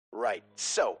Right.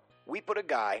 So, we put a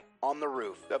guy on the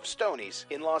roof of Stoney's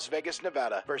in Las Vegas,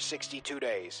 Nevada for 62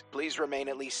 days. Please remain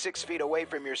at least 6 feet away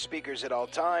from your speakers at all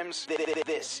times.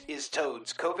 This is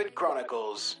Toad's COVID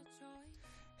Chronicles.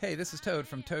 Hey, this is Toad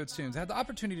from Toad's Tunes. I had the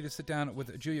opportunity to sit down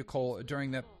with Julia Cole during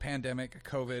the pandemic,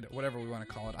 COVID, whatever we want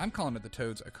to call it. I'm calling it the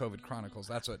Toad's COVID Chronicles.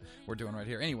 That's what we're doing right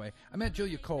here. Anyway, I met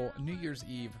Julia Cole New Year's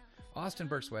Eve, Austin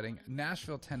Burke's wedding,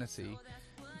 Nashville, Tennessee.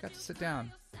 We got to sit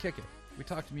down, kick it. We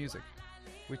talked music.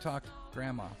 We talked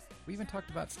grandma. We even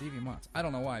talked about Stevie Motts. I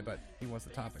don't know why, but he was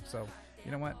the topic. So,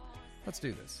 you know what? Let's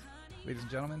do this. Ladies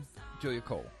and gentlemen, Julia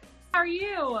Cole. How are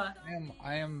you?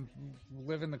 I am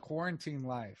living the quarantine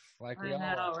life. Like we all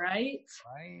know, right?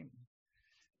 Right?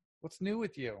 What's new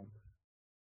with you?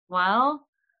 Well,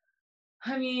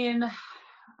 I mean,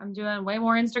 I'm doing way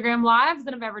more Instagram lives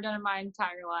than I've ever done in my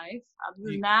entire life. Other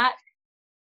than that,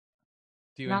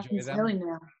 do you enjoy them? Really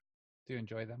new. Do you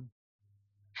enjoy them?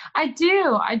 I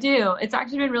do. It's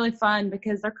actually been really fun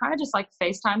because they're kind of just like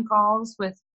FaceTime calls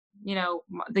with, you know,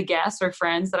 the guests or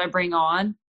friends that I bring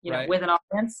on. You know, with an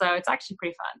audience. So it's actually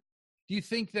pretty fun. Do you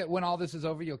think that when all this is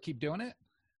over, you'll keep doing it?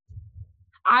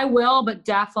 I will, but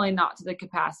definitely not to the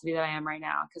capacity that I am right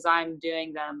now because I'm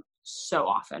doing them so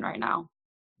often right now.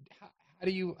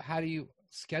 How do you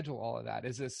schedule all of that?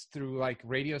 Is this through like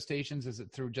radio stations? Is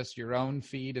it through just your own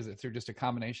feed? Is it through just a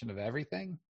combination of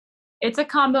everything? It's a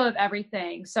combo of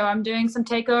everything. So I'm doing some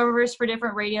takeovers for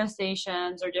different radio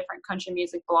stations or different country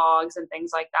music blogs and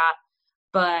things like that.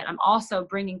 But I'm also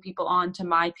bringing people onto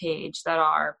my page that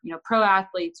are, you know, pro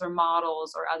athletes or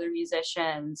models or other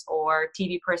musicians or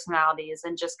TV personalities,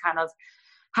 and just kind of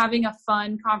having a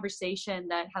fun conversation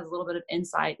that has a little bit of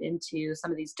insight into some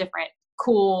of these different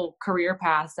cool career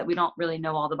paths that we don't really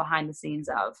know all the behind the scenes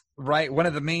of. Right. One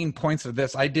of the main points of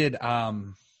this, I did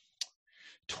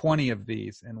 20 of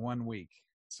these in 1 week.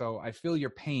 So I feel your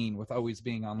pain with always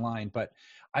being online, but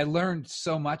I learned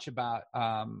so much about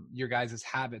your guys'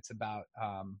 habits about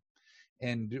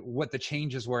and what the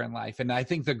changes were in life. And I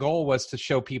think the goal was to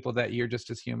show people that you're just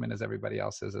as human as everybody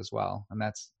else is as well. And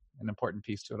that's an important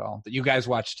piece to it all, that you guys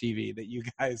watch TV, that you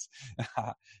guys,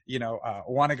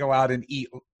 want to go out and eat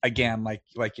again, like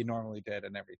you normally did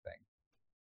and everything.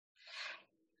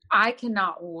 I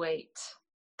cannot wait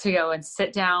to go and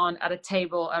sit down at a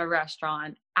table at a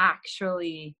restaurant,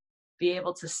 actually be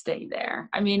able to stay there.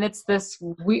 I mean, it's this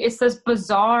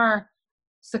bizarre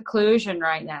seclusion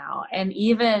right now. And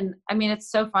even, I mean, it's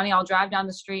so funny. I'll drive down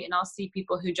the street and I'll see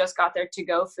people who just got their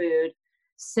to-go food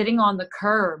sitting on the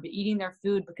curb eating their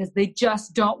food because they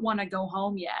just don't want to go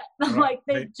home yet. Like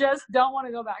they just don't want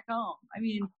to go back home. I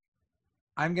mean,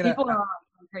 people are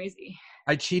crazy.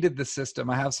 I cheated the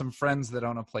system. I have some friends that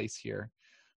own a place here.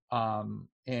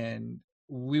 And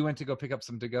we went to go pick up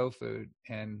some to-go food,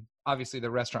 and obviously the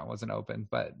restaurant wasn't open,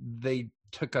 but they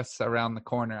took us around the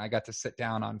corner. I got to sit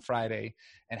down on Friday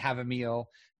and have a meal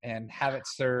and have it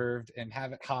served and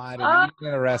have it hot and eat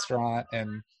in a restaurant.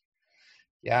 And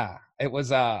yeah, it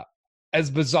was, as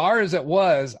bizarre as it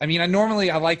was. I mean, I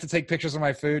like to take pictures of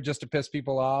my food just to piss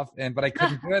people off, but I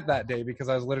couldn't do it that day because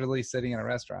I was literally sitting in a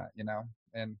restaurant,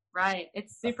 and right.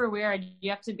 It's super weird. You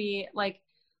have to be like,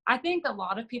 I think a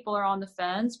lot of people are on the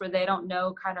fence where they don't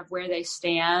know kind of where they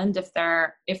stand, if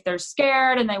they're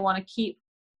scared and they want to keep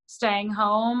staying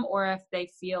home, or if they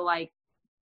feel like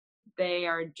they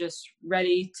are just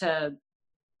ready to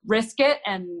risk it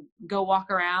and go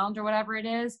walk around or whatever it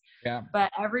is. Yeah.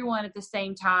 But everyone at the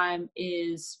same time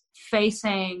is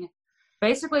facing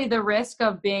basically the risk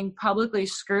of being publicly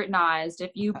scrutinized.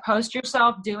 If you post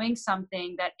yourself doing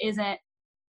something that isn't,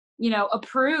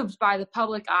 approved by the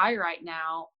public eye right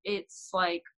now, it's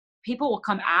like people will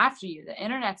come after you. The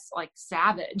internet's like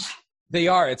savage. They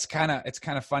are. It's kind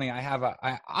of funny.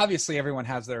 Obviously everyone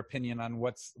has their opinion on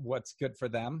what's good for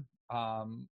them.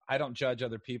 I don't judge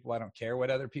other people. I don't care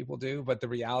what other people do. But the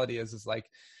reality is like,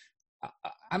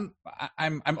 I'm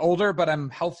older, but I'm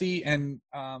healthy, and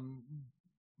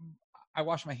I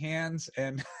wash my hands,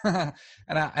 and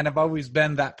I've always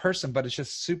been that person. But it's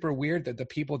just super weird that the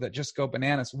people that just go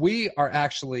bananas. We are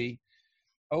actually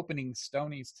opening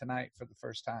Stoney's tonight for the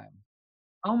first time.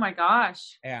 Oh my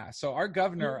gosh! Yeah. So our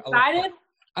governor. Excited?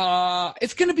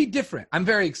 It's going to be different. I'm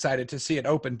very excited to see it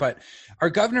open. But our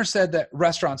governor said that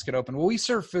restaurants could open. Well, we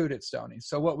serve food at Stoney's,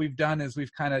 so what we've done is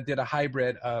we've kind of did a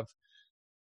hybrid of.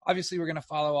 Obviously, we're going to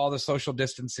follow all the social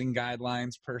distancing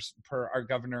guidelines per our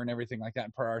governor and everything like that,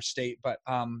 and per our state. But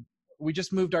we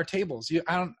just moved our tables.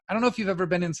 I don't know if you've ever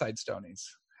been inside Stoney's.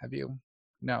 Have you?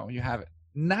 No, you haven't.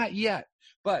 Not yet.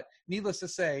 But needless to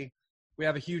say, we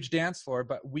have a huge dance floor,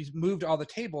 but we moved all the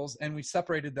tables and we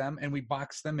separated them and we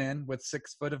boxed them in with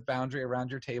 6 foot of boundary around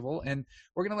your table. And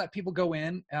we're going to let people go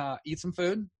in, eat some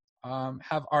food,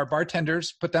 have our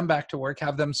bartenders put them back to work,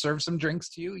 have them serve some drinks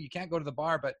to you. You can't go to the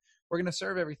bar, but we're going to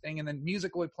serve everything. And then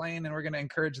music will be playing and we're going to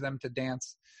encourage them to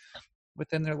dance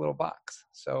within their little box.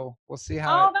 So we'll see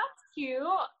how. Oh, that's cute.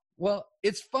 Well,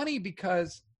 it's funny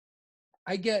because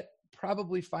I get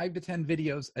probably 5 to 10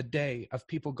 videos a day of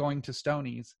people going to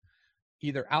Stoney's,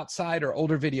 either outside or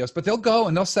older videos, but they'll go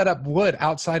and they'll set up wood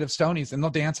outside of Stoney's and they'll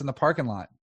dance in the parking lot.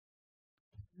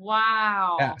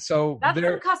 Wow. Yeah, so that's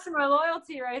some customer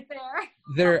loyalty right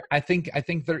there. I think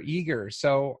they're eager.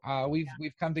 So we've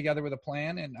come together with a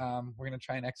plan, and we're going to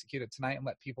try and execute it tonight and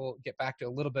let people get back to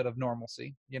a little bit of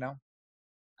normalcy, you know?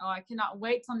 Oh, I cannot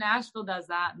wait till Nashville does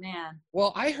that, man.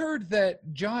 Well, I heard that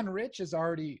John Rich is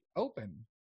already open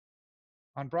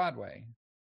on Broadway.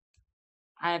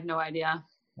 I have no idea.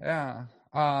 Yeah.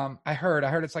 I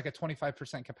heard it's like a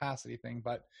 25% capacity thing,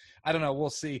 but I don't know. We'll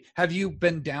see. Have you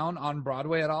been down on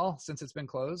Broadway at all since it's been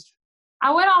closed?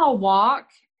 I went on a walk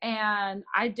and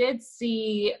I did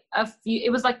see a few.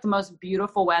 It was like the most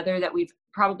beautiful weather that we've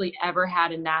probably ever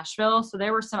had in Nashville. So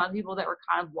there were some other people that were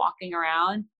kind of walking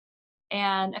around,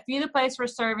 and a few of the places were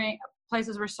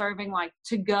serving like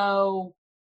to go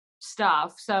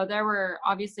stuff. So there were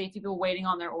obviously people waiting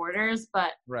on their orders,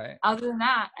 but right. Other than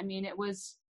that, I mean, it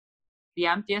was the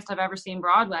emptiest I've ever seen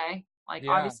Broadway. Like,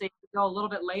 obviously, if you go a little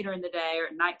bit later in the day or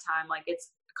at nighttime, like,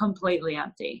 it's completely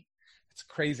empty. It's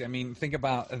crazy. I mean, think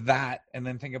about that, and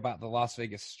then think about the Las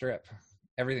Vegas Strip.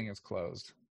 Everything is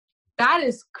closed. That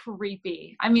is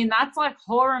creepy. I mean, that's like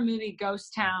horror movie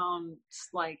ghost town,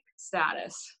 like,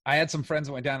 status. I had some friends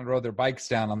that went down and rode their bikes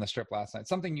down on the Strip last night.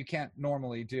 Something you can't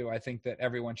normally do. I think that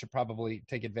everyone should probably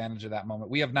take advantage of that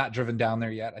moment. We have not driven down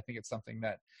there yet. I think it's something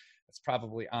that it's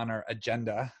probably on our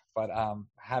agenda, but I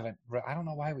don't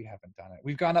know why we haven't done it.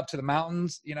 We've gone up to the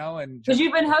mountains, you know, and because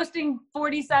you've been hosting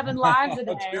 47 lives a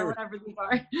day or whatever these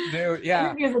are. Dude, yeah.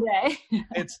 Interviews a day.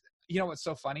 It's, you know, what's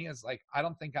so funny is like, I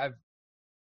don't think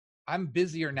I'm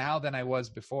busier now than I was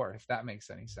before, if that makes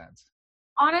any sense.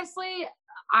 Honestly,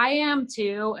 I am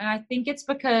too. And I think it's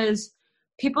because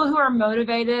people who are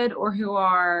motivated or who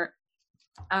are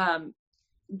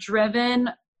driven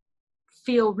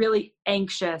feel really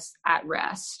anxious at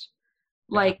rest.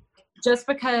 Like, just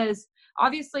because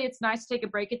obviously it's nice to take a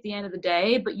break at the end of the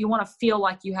day, but you want to feel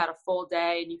like you had a full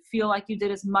day and you feel like you did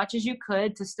as much as you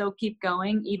could to still keep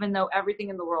going, even though everything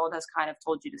in the world has kind of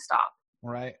told you to stop.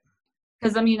 Right.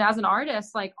 Because, I mean, as an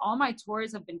artist, like, all my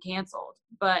tours have been canceled,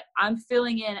 but I'm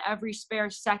filling in every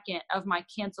spare second of my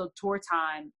canceled tour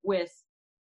time with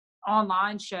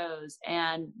online shows.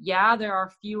 And yeah, there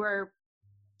are fewer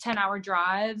 10-hour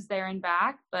drives there and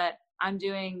back, but I'm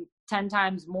doing 10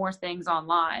 times more things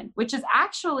online, which is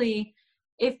actually,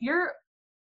 if you're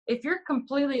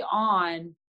completely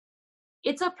on,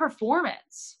 it's a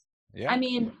performance. Yeah. I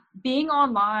mean, being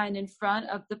online in front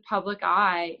of the public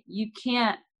eye, you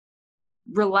can't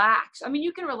relax. I mean,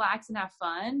 you can relax and have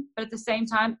fun, but at the same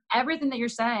time, everything that you're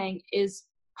saying is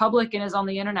public and is on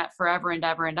the internet forever and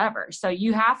ever and ever. So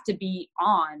you have to be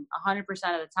on 100% of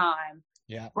the time.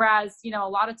 Yeah. Whereas, you know, a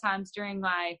lot of times during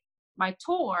my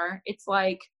tour, it's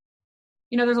like,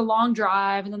 you know, there's a long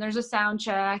drive and then there's a sound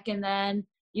check and then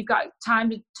you've got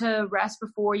time to rest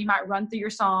before you might run through your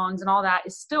songs, and all that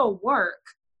is still work,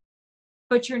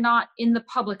 but you're not in the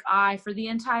public eye for the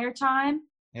entire time.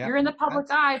 Yeah. You're in the public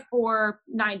eye for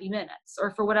 90 minutes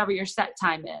or for whatever your set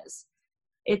time is.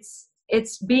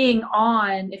 It's being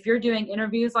on. If you're doing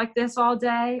interviews like this all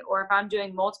day, or if I'm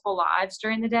doing multiple lives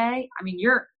during the day, I mean,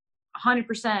 you're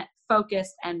 100%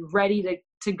 focused and ready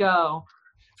to go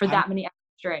for that many hours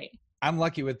straight. I'm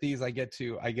lucky with these. I get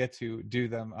to do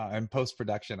them in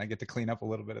post-production. I get to clean up a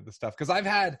little bit of the stuff. Cause I've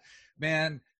had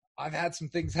some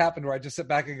things happen where I just sit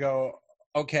back and go,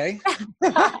 okay,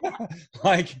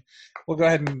 like we'll go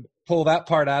ahead and pull that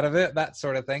part out of it, that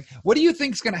sort of thing. What do you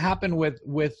think is going to happen with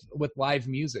live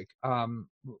music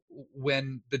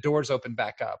when the doors open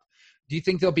back up? Do you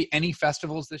think there'll be any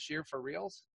festivals this year for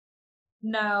reals?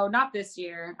 No, not this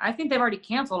year. I think they've already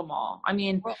canceled them all. I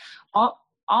mean,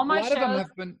 all my shows.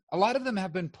 A lot of them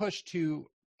have been pushed to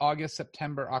August,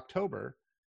 September, October.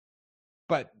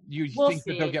 But we'll think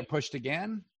that they'll get pushed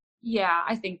again? Yeah,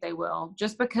 I think they will.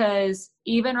 Just because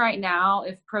even right now,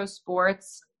 if pro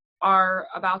sports are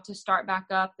about to start back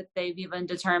up, that they've even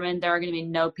determined there are going to be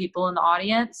no people in the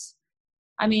audience.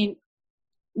 I mean,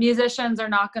 musicians are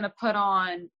not going to put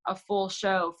on a full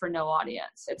show for no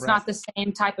audience. It's not the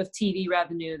same type of TV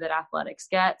revenue that athletics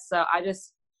get. So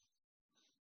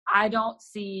I don't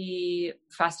see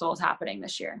festivals happening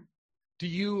this year. Do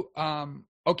you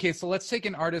okay, so let's take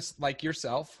an artist like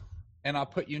yourself, and I'll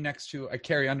put you next to a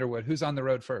Carrie Underwood. Who's on the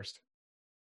road first?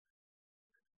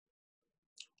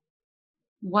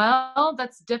 Well,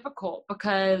 that's difficult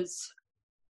because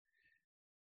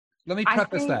Let me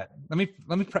preface that. Let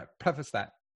me preface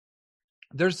that.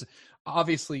 There's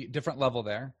obviously different level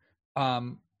there.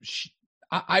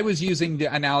 I was using the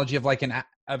analogy of like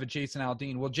of a Jason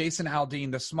Aldean. Well, Jason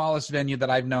Aldean, the smallest venue that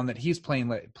I've known that he's played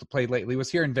lately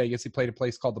was here in Vegas. He played a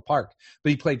place called the Park, but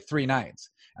he played 3 nights,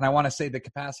 and I want to say the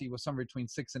capacity was somewhere between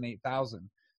 6,000 and 8,000.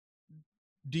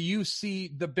 Do you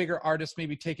see the bigger artists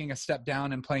maybe taking a step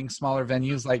down and playing smaller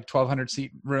venues like 1,200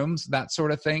 seat rooms, that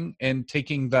sort of thing, and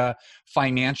taking the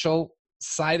financial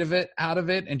side of it out of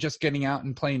it and just getting out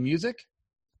and playing music?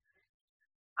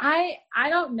 I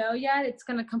don't know yet. It's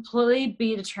going to completely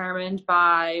be determined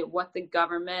by what the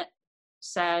government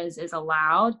says is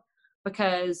allowed,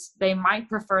 because they might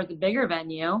prefer the bigger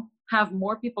venue, have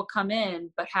more people come in,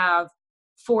 but have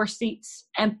 4 seats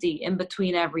empty in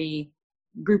between every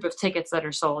group of tickets that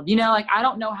are sold. You know, like, I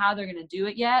don't know how they're going to do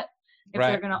it yet. If Right.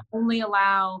 They're going to only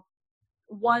allow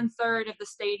 1/3 of the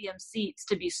stadium seats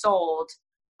to be sold,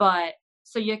 but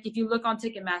so if you look on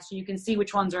Ticketmaster, you can see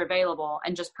which ones are available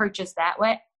and just purchase that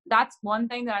way. That's one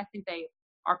thing that I think they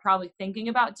are probably thinking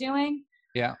about doing.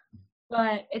 Yeah.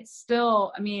 But it's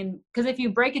still, I mean, because if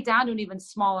you break it down to an even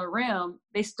smaller room,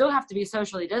 they still have to be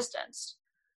socially distanced.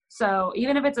 So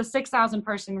even if it's a 6,000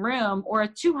 person room or a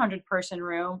 200 person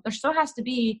room, there still has to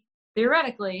be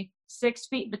theoretically 6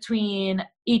 feet between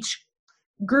each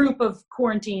group of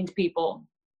quarantined people.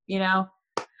 You know,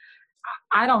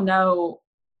 I don't know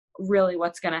really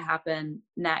what's going to happen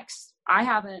next. I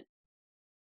haven't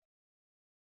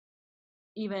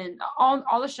even,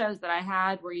 all the shows that I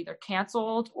had were either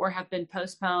canceled or have been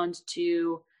postponed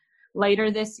to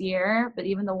later this year. But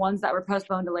even the ones that were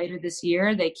postponed to later this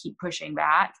year, they keep pushing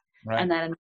back. Right. And then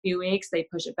in a few weeks, they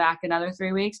push it back another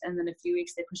 3 weeks. And then a few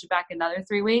weeks, they push it back another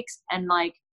 3 weeks. And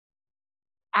like,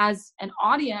 as an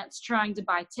audience trying to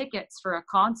buy tickets for a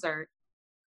concert,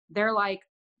 they're like,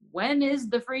 when is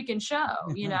the freaking show?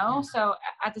 You know? So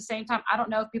at the same time, I don't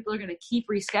know if people are going to keep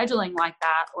rescheduling like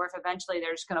that, or if eventually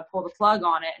they're just going to pull the plug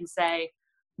on it and say,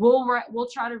 we'll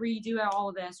try to redo all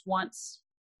of this once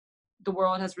the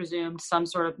world has resumed some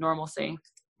sort of normalcy.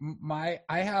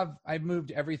 I've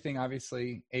moved everything,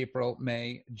 obviously, April,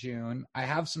 May, June. I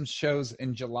have some shows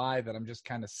in July that I'm just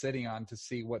kind of sitting on to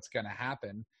see what's going to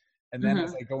happen. And then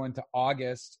as I go into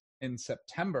August and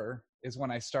September is when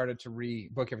I started to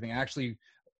rebook everything. Actually,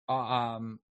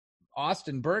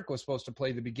 Austin Burke was supposed to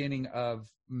play the beginning of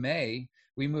May.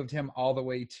 We moved him all the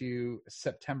way to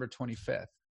September 25th.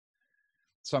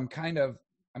 So I'm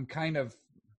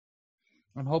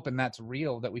hoping that's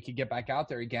real, that we could get back out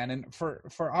there again. And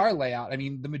for our layout, I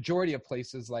mean, the majority of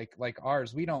places like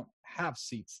ours, we don't have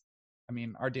seats. I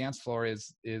mean, our dance floor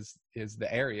is the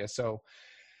area. So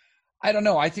I don't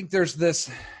know. I think there's this,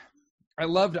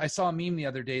 I saw a meme the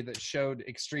other day that showed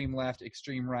extreme left,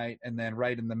 extreme right, and then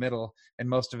right in the middle. And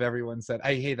most of everyone said,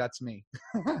 hey, that's me.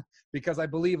 Because I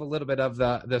believe a little bit of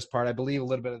this part. I believe a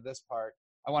little bit of this part.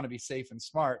 I want to be safe and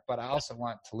smart, but I also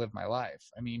want to live my life.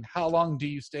 I mean, how long do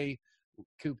you stay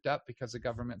cooped up because the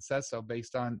government says so,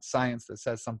 based on science that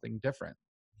says something different?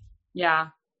 Yeah.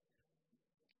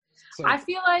 So, I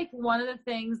feel like one of the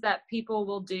things that people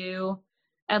will do,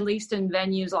 at least in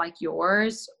venues like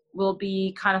yours, will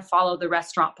be kind of follow the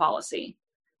restaurant policy.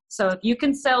 So if you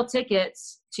can sell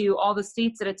tickets to all the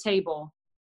seats at a table,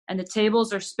 and the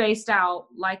tables are spaced out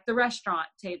like the restaurant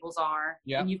tables are,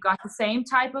 and you've got the same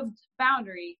type of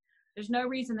boundary, there's no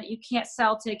reason that you can't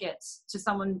sell tickets to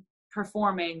someone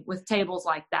performing with tables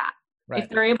like that. Right. If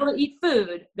they're able to eat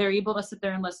food, they're able to sit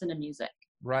there and listen to music.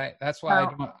 Right. That's why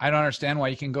I don't understand why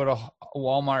you can go to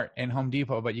Walmart and Home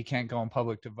Depot, but you can't go in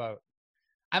public to vote.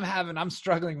 I'm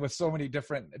struggling with so many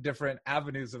different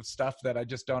avenues of stuff that I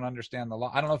just don't understand the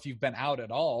law. I don't know if you've been out at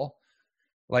all.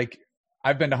 Like,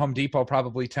 I've been to Home Depot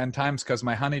probably 10 times because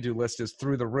my honeydew list is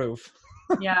through the roof.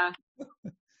 Yeah.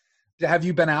 Have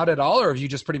you been out at all, or have you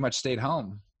just pretty much stayed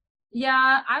home?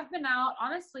 Yeah, I've been out.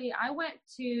 Honestly, I went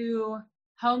to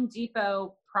Home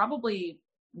Depot probably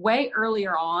way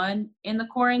earlier on in the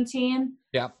quarantine.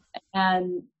 Yeah.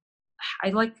 And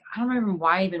I don't remember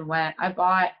why I even went. I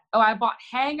bought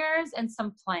hangers and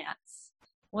some plants.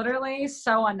 Literally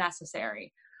so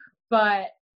unnecessary. But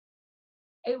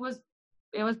it was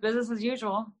business as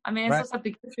usual. I mean, it's just like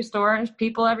the grocery store. There's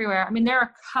people everywhere. I mean, there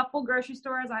are a couple grocery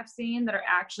stores I've seen that are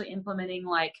actually implementing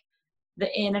like the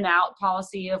in and out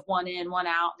policy of 1 in, 1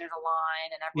 out, and there's a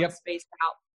line and everyone's spaced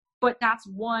out. But that's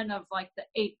one of like the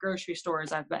 8 grocery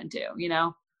stores I've been to, you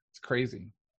know? It's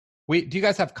crazy. Do you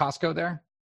guys have Costco there?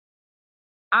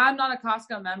 I'm not a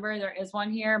Costco member. There is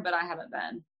one here, but I haven't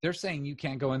been. They're saying you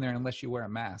can't go in there unless you wear a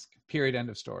mask. Period. End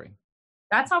of story.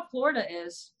 That's how Florida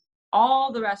is.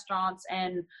 All the restaurants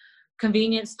and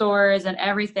convenience stores and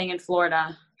everything in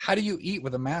Florida. How do you eat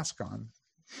with a mask on?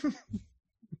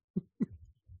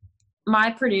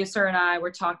 My producer and I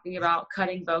were talking about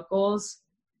cutting vocals,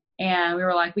 and we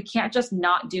were like, we can't just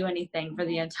not do anything for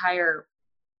the entire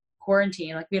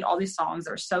quarantine. Like, we had all these songs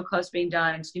that were so close to being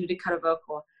done and just needed to cut a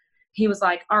vocal. He was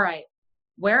like, all right,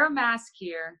 wear a mask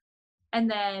here, and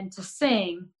then to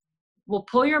sing, we'll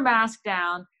pull your mask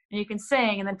down and you can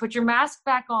sing, and then put your mask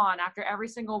back on after every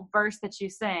single verse that you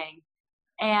sing.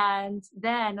 And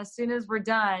then as soon as we're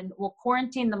done, we'll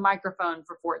quarantine the microphone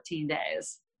for 14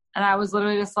 days. And I was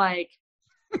literally just like,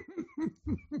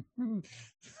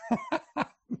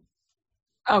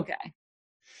 okay.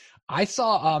 I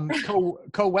saw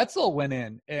Co Wetzel went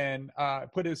in and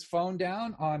put his phone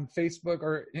down on Facebook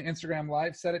or Instagram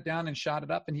Live, set it down and shot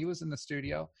it up, and he was in the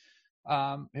studio.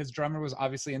 His drummer was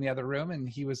obviously in the other room, and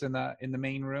he was in the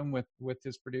main room with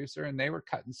his producer, and they were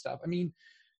cutting stuff. I mean,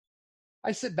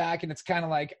 I sit back and it's kind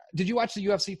of like, did you watch the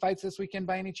UFC fights this weekend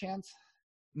by any chance?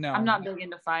 No. I'm not big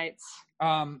into fights.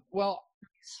 Well,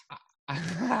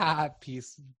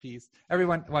 peace.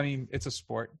 Everyone, I mean, it's a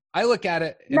sport. I look at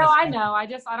it. No, I know. I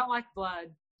don't like blood.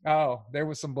 Oh, there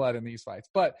was some blood in these fights.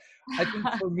 But I think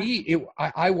for me,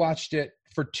 I watched it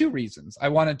for two reasons. I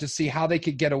wanted to see how they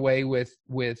could get away with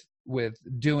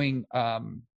doing, I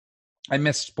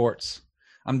miss sports.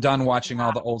 I'm done watching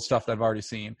all the old stuff that I've already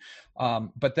seen.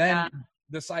 But then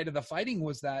the side of the fighting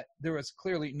was that there was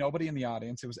clearly nobody in the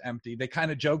audience. It was empty. They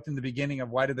kind of joked in the beginning of,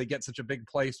 why did they get such a big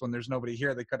place when there's nobody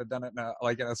here? They could have done it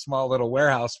in a small little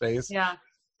warehouse space. Yeah.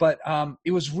 But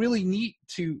it was really neat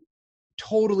to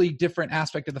totally different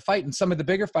aspect of the fight. And some of the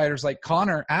bigger fighters like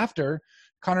Conor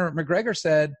McGregor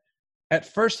said at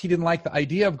first he didn't like the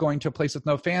idea of going to a place with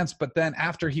no fans, but then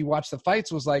after he watched the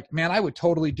fights was like, man, I would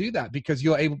totally do that because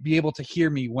you'll be able to hear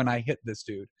me when I hit this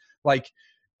dude. Like,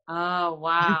 oh,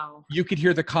 wow. You could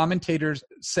hear the commentators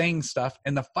saying stuff,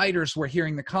 and the fighters were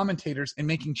hearing the commentators and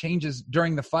making changes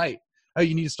during the fight. Oh,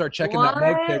 you need to start checking that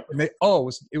leg kick. And it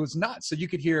was nuts. So you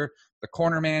could hear the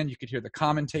corner man, you could hear the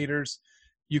commentators,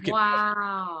 you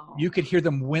could hear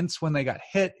them wince when they got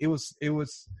hit. It was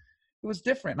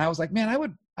different. And I was like, man, I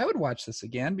would watch this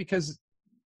again because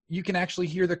you can actually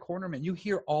hear the cornerman. You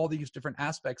hear all these different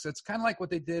aspects. It's kind of like what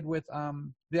they did with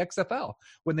the XFL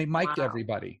when they mic'd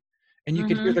everybody. And you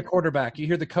could hear the quarterback. You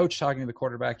hear the coach talking to the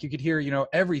quarterback. You could hear,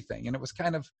 everything. And it was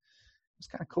kind of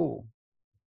cool.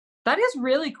 That is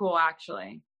really cool,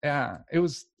 actually. Yeah, it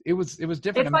was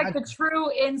different. It's like the true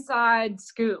inside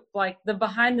scoop, like the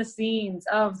behind the scenes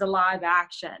of the live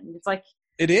action. It's like,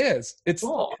 it is. It's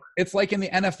cool. It's like in the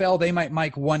NFL, they might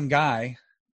mic one guy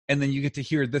and then you get to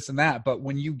hear this and that. But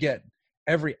when you get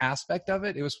every aspect of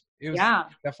it, it was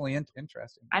definitely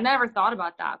interesting. I never thought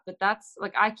about that, but that's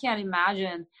like, I can't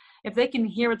imagine if they can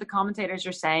hear what the commentators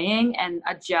are saying and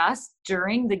adjust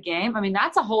during the game. I mean,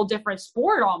 that's a whole different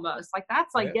sport almost. Like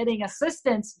that's like getting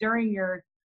assistance during your,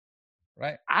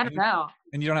 right. I don't know.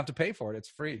 And you don't have to pay for it. It's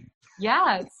free.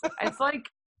 Yeah. It's like,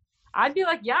 I'd be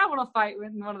like, yeah, I want to fight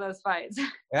in one of those fights.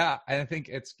 Yeah. I think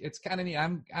it's kind of neat.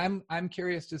 I'm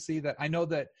curious to see that. I know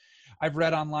that I've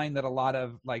read online that a lot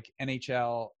of like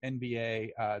NHL, NBA,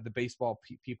 the baseball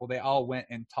people, they all went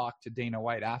and talked to Dana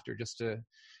White after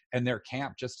and their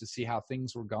camp just to see how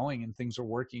things were going and things were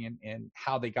working and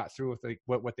how they got through with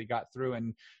what they got through.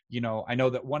 And, I know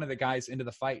that one of the guys into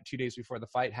the fight 2 days before the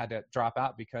fight had to drop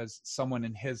out because someone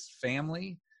in his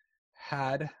family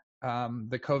had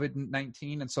the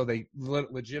COVID-19. And so they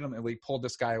legitimately pulled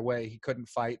this guy away. He couldn't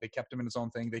fight. They kept him in his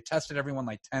own thing. They tested everyone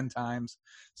like 10 times.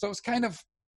 So it was kind of,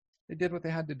 they did what they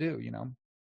had to do,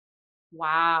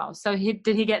 Wow. So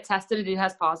did he get tested? Did he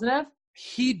test positive?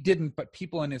 He didn't, but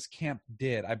people in his camp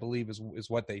did, I believe is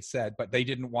what they said, but they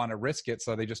didn't want to risk it.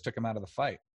 So they just took him out of the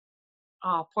fight.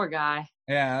 Oh, poor guy.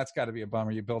 Yeah. That's gotta be a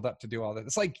bummer. You build up to do all that.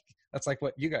 That's like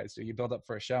what you guys do. You build up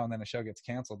for a show and then the show gets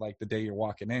canceled. Like the day you're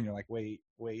walking in, you're like, wait.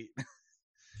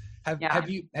 Have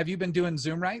you been doing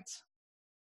Zoom rights?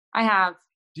 I have.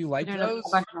 Do you like those?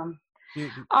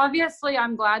 Obviously,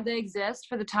 I'm glad they exist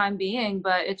for the time being,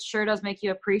 but it sure does make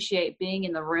you appreciate being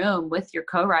in the room with your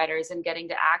co-writers and getting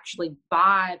to actually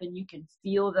vibe, and you can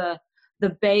feel the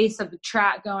bass of the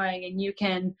track going, and you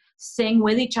can sing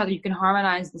with each other. You can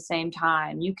harmonize at the same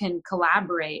time. You can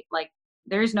collaborate. Like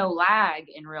there's no lag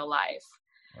in real life.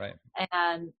 Right.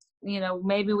 And,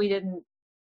 maybe we didn't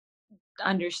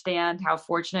understand how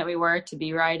fortunate we were to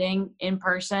be writing in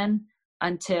person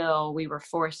until we were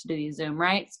forced to do these Zoom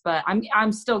rights. But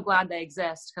I'm still glad they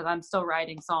exist because I'm still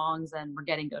writing songs and we're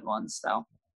getting good ones. So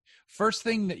first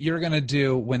thing that you're going to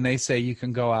do when they say you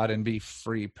can go out and be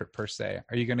free per se,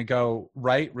 are you going to go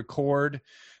write, record,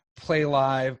 play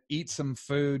live, eat some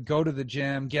food, go to the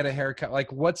gym, get a haircut?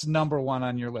 Like, what's number one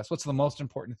on your list? What's the most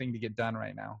important thing to get done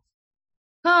right now?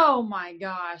 Oh my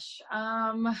gosh.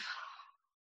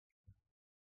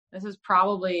 This is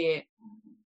probably,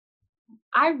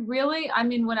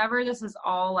 whenever this is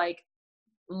all like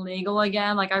legal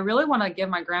again, like I really want to give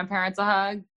my grandparents a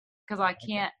hug because I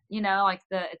can't,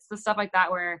 it's the stuff like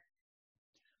that where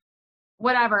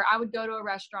whatever, I would go to a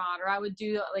restaurant or I would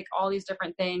do like all these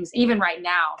different things, even right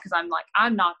now, because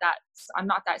I'm not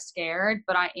that scared,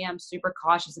 but I am super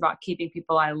cautious about keeping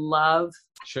people I love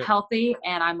healthy.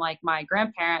 And I'm like, my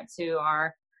grandparents who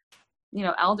are,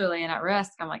 elderly and at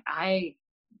risk, I'm like, I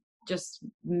just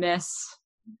miss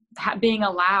being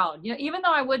allowed, even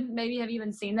though I wouldn't maybe have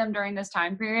even seen them during this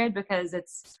time period because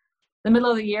it's the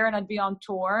middle of the year and I'd be on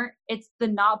tour. It's the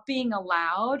not being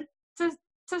allowed to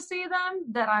see them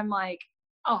that I'm like,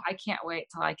 oh, I can't wait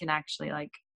till I can actually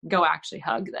go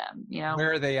hug them,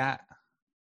 Where are they at?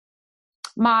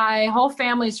 My whole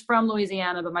family's from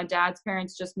Louisiana, but my dad's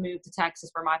parents just moved to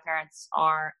Texas where my parents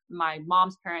are. My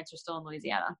mom's parents are still in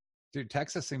Louisiana. Dude,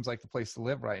 Texas seems like the place to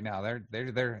live right now.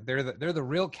 They're the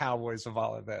real cowboys of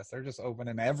all of this. They're just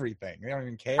opening everything. They don't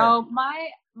even care. Oh,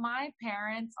 my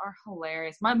parents are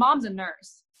hilarious. My mom's a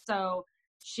nurse, so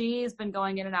she's been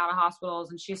going in and out of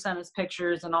hospitals, and she sent us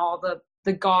pictures and all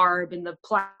the garb and the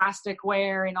plastic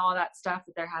wear and all that stuff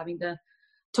that they're having to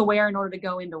wear in order to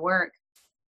go into work.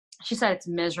 She said it's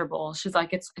miserable. She's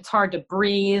like, it's hard to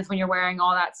breathe when you're wearing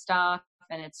all that stuff,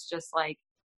 and it's just like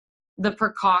the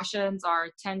precautions are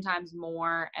 10 times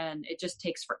more and it just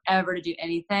takes forever to do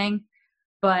anything.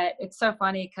 But it's so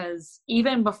funny because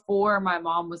even before my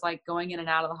mom was like going in and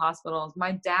out of the hospitals,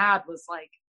 my dad was like,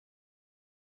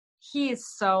 he is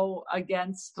so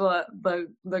against the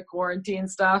quarantine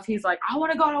stuff. He's like, I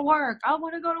want to go to work. I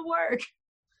want to go to work.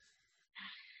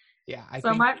 Yeah.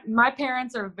 My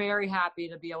parents are very happy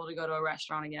to be able to go to a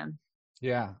restaurant again.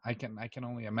 Yeah, I can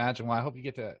only imagine. Well, I hope you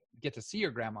get to see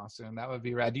your grandma soon. That would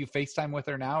be rad. Do you FaceTime with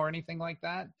her now or anything like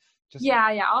that?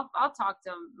 Yeah. I'll talk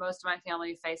to most of my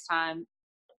family FaceTime.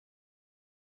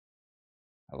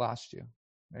 I lost you.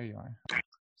 There you are.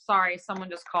 Sorry, someone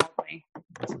just called me.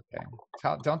 That's okay.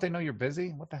 Don't they know you're busy?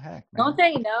 What the heck, man? Don't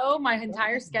they know my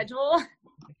entire schedule?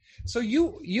 So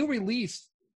you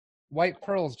released White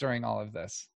Pearls during all of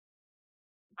this.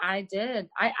 I did.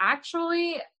 I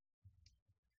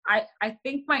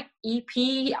think my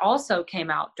EP also came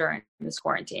out during this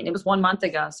quarantine. It was 1 month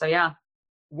ago. So yeah.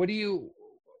 Would you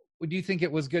think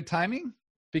it was good timing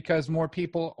because more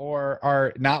people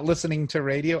are not listening to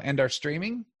radio and are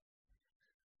streaming?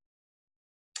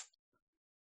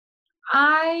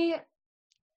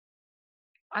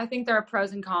 I think there are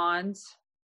pros and cons.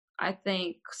 I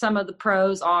think some of the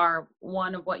pros are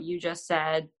one of what you just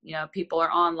said. People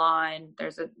are online.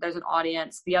 There's an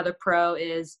audience. The other pro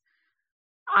is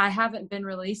I haven't been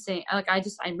releasing. I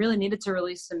really needed to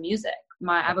release some music.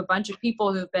 I have a bunch of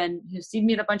people who've seen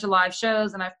me at a bunch of live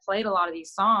shows, and I've played a lot of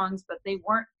these songs, but they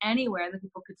weren't anywhere that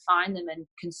people could find them and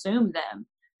consume them.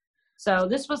 So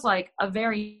this was like a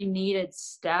very needed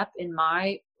step in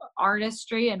my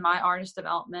artistry and my artist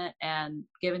development and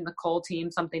giving the Cole team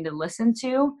something to listen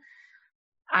to.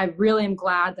 I really am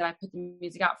glad that I put the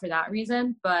music out for that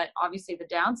reason. But obviously the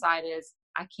downside is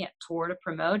I can't tour to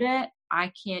promote it.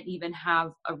 I can't even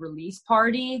have a release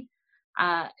party.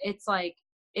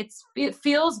 It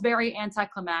feels very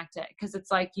anticlimactic because it's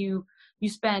like you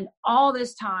spend all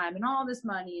this time and all this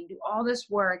money and do all this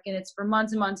work, and it's for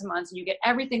months and months and months, and you get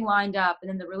everything lined up, and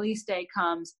then the release day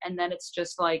comes, and then it's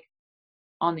just like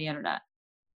on the internet.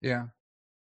 Yeah.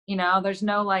 There's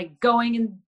no like going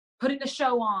and putting the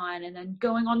show on and then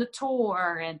going on the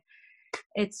tour, and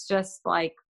it's just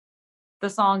like the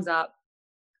song's up.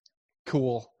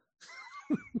 Cool.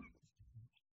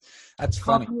 That's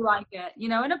funny. Hope you like it,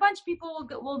 and a bunch of people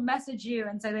will message you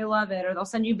and say they love it, or they'll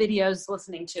send you videos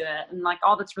listening to it. And like,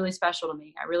 all that's really special to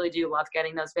me. I really do love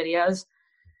getting those videos,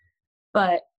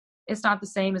 but it's not the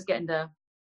same as getting to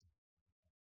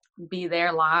be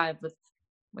there live with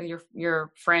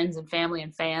your friends and family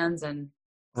and fans and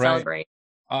celebrate.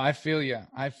 I feel you.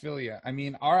 I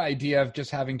mean, our idea of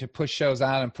just having to push shows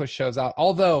out,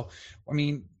 although, I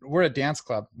mean, we're a dance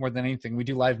club more than anything. We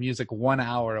do live music 1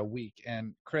 hour a week.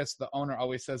 And Chris, the owner,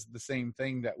 always says the same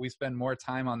thing, that we spend more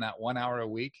time on that 1 hour a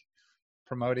week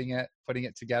promoting it, putting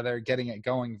it together, getting it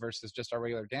going versus just our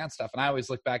regular dance stuff. And I always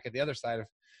look back at the other side of,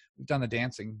 we've done the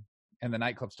dancing and the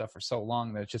nightclub stuff for so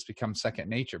long that it's just become second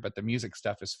nature. But the music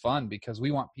stuff is fun because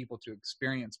we want people to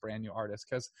experience brand new artists,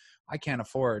 because I can't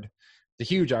afford the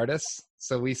huge artists.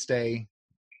 So we stay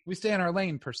in our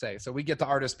lane per se. So we get the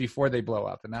artists before they blow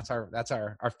up. And that's our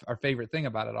favorite thing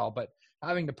about it all. But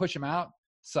having to push them out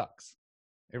sucks.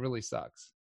 It really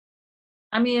sucks.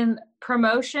 I mean,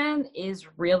 promotion is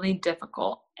really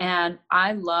difficult, and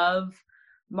I love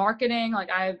marketing. Like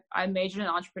I majored in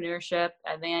entrepreneurship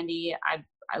at Vandy.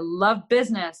 I love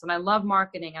business and I love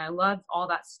marketing and I love all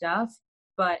that stuff,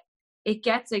 but it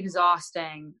gets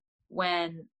exhausting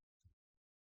when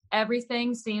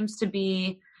everything seems to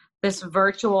be this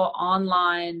virtual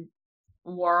online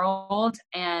world.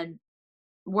 And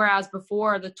whereas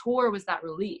before the tour was that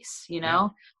release, you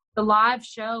know, the live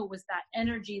show was that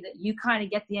energy that you kind of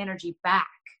get the energy back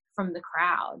from the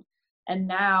crowd. And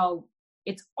now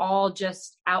it's all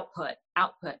just output. Yeah.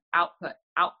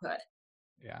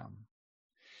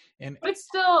 But it's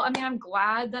still, I mean, I'm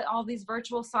glad that all these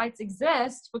virtual sites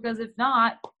exist, because if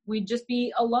not, we'd just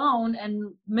be alone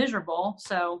and miserable.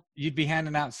 So you'd be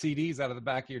handing out CDs out of the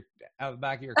back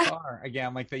of your car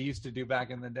again, like they used to do back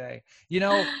in the day. You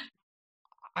know,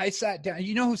 I sat down.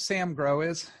 You know who Sam Grow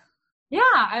is? Yeah,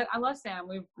 I love Sam.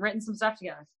 We've written some stuff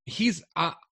together. He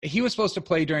was supposed to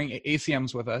play during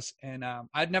ACMs with us, and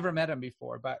I'd never met him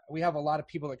before, but we have a lot of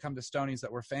people that come to Stoney's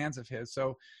that were fans of his.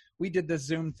 So we did this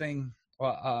Zoom thing,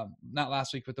 not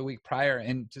last week, but the week prior,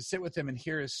 and to sit with him and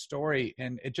hear his story.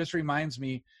 And it just reminds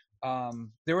me,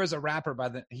 there was a rapper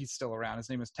he's still around. His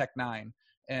name is Tech9.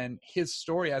 And his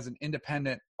story as an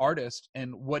independent artist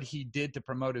and what he did to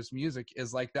promote his music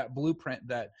is like that blueprint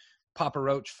that Papa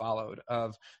Roach followed,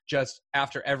 of just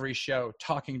after every show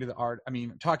talking to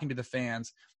the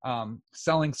fans,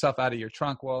 selling stuff out of your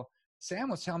trunk. Well, Sam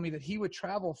was telling me that he would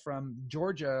travel from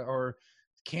Georgia or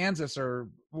Kansas or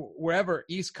wherever,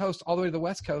 East Coast, all the way to the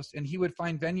West Coast, and he would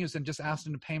find venues and just ask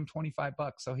them to pay him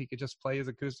 $25 so he could just play his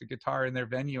acoustic guitar in their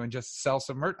venue and just sell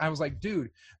some merch. I was like,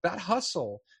 dude, that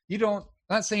hustle,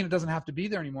 not saying it doesn't have to be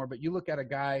there anymore, but you look at a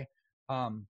guy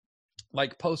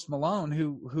like Post Malone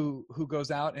who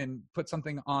goes out and puts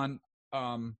something on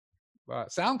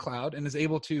SoundCloud and is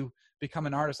able to become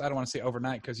an artist. I don't want to say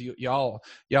overnight, because y'all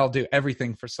do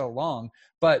everything for so long,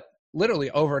 but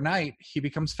literally overnight he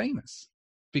becomes famous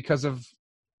because of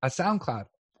a SoundCloud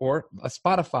or a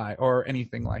Spotify or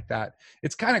anything like that.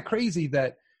 It's kind of crazy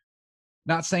that,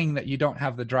 not saying that you don't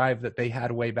have the drive that they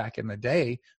had way back in the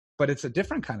day, but it's a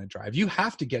different kind of drive. You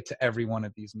have to get to every one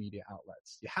of these media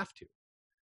outlets. You have to.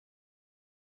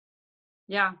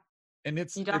 Yeah. And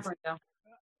you definitely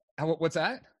do. What's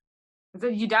that?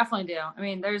 You definitely do. I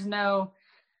mean,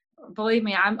 believe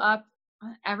me, I'm up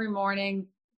every morning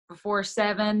before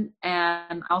 7,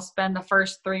 and I'll spend the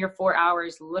first 3 or 4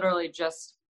 hours literally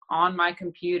just on my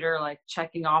computer, like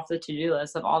checking off the to-do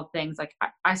list of all the things. Like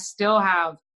I still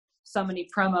have so many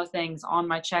promo things on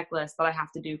my checklist that I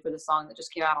have to do for the song that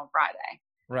just came out on Friday.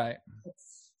 Right.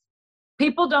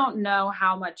 People don't know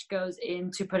how much goes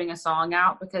into putting a song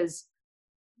out, because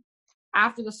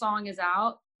after the song is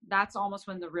out, that's almost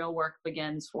when the real work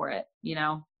begins for it, you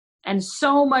know? And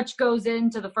so much goes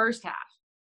into the first half.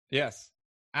 Yes,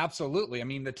 absolutely. I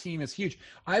mean, the team is huge.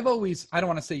 I've always, I don't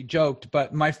want to say joked,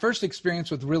 but my first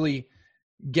experience with really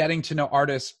getting to know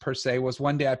artists per se was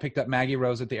one day I picked up Maggie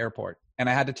Rose at the airport, and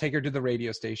I had to take her to the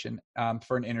radio station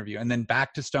for an interview, and then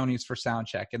back to Stoney's for sound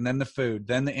check, and then the food,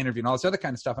 then the interview, and all this other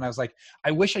kind of stuff. And I was like, I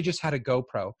wish I just had a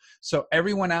GoPro, so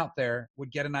everyone out there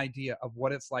would get an idea of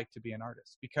what it's like to be an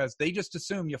artist, because they just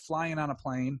assume you fly in on a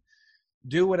plane,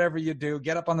 do whatever you do,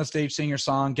 get up on the stage, sing your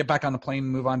song, get back on the plane,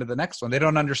 and move on to the next one. They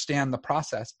don't understand the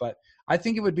process. But I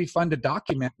think it would be fun to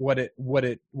document what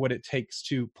it takes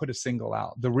to put a single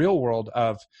out, the real world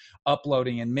of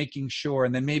uploading and making sure,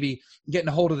 and then maybe getting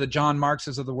a hold of the John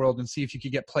Markses of the world and see if you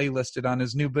could get playlisted on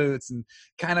his new boots, and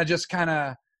kind of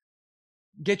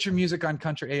get your music on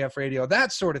Country AF radio,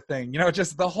 that sort of thing. You know,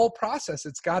 just the whole process.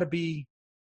 It's got to be,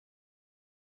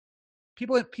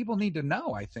 people need to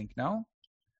know, I think, no?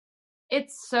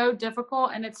 It's so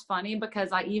difficult, and it's funny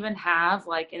because I even have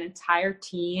like an entire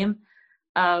team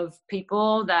of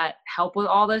people that help with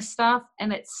all this stuff,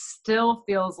 and it still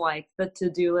feels like the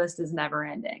to-do list is never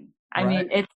ending. I mean,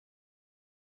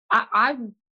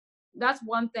 that's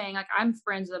one thing. Like, I'm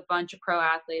friends with a bunch of pro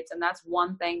athletes, and that's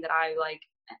one thing that I like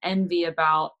envy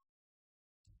about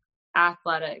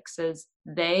athletics is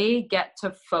they get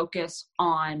to focus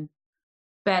on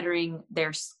bettering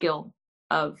their skill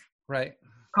of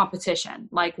competition.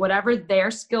 Like, whatever their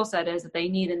skill set is that they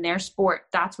need in their sport,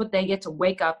 that's what they get to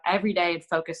wake up every day and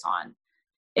focus on.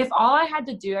 if all I had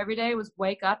to do every day was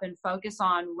wake up and focus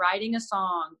on writing a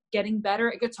song, getting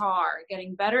better at guitar,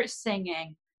 getting better at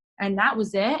singing, and that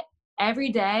was it every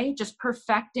day, just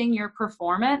perfecting your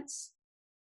performance,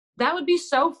 that would be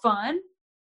so fun.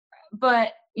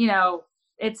 But, you know,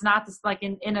 it's not this, like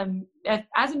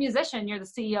as a musician, you're the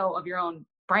CEO of your own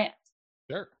brand.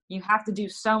 Sure. You have to do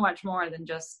so much more than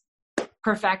just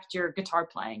perfect your guitar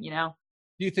playing, you know?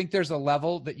 Do you think there's a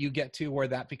level that you get to where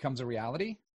that becomes a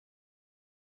reality?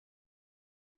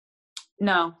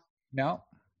 No. No?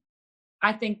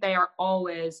 I think they are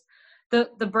always the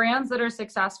brands that are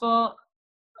successful,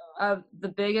 of the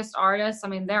biggest artists. I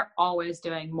mean, they're always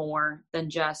doing more than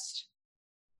just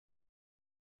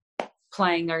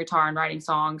playing their guitar and writing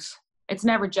songs. It's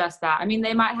never just that. I mean,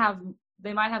 they might have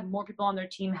more people on their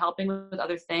team helping with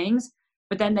other things,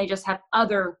 but then they just have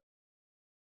other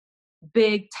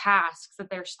big tasks that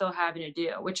they're still having to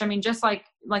do, which, I mean, just like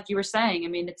you were saying, I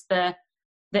mean, it's the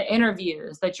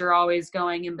interviews that you're always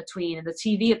going in between, and the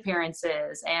TV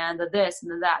appearances, and the this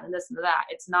and the that and this and the that.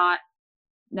 It's not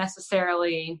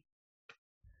necessarily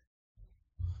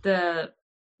the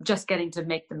just getting to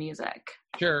make the music.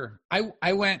 Sure.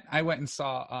 I went and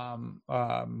saw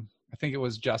I think it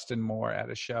was Justin Moore at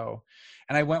a show,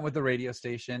 and I went with the radio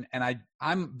station, and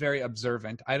I'm very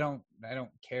observant. I don't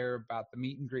care about the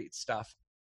meet and greet stuff,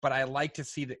 but I like to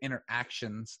see the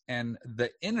interactions and the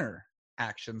inner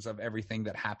actions of everything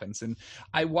that happens. And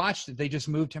I watched it. They just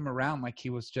moved him around like he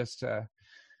was just a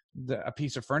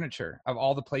piece of furniture, of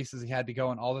all the places he had to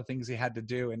go and all the things he had to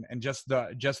do, and just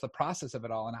the process of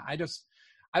it all. And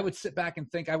I would sit back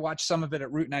and think. I watched some of it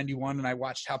at Route 91, and I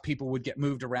watched how people would get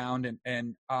moved around,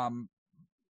 and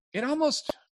it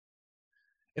almost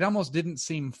didn't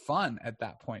seem fun at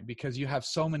that point, because you have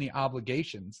so many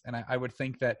obligations. And I would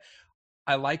think that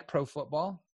I like pro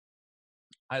football.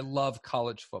 I love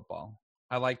college football.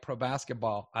 I like pro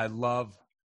basketball. I love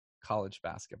college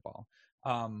basketball.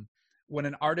 When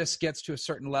an artist gets to a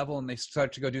certain level and they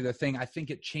start to go do their thing, I think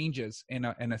it changes in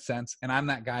a sense. And I'm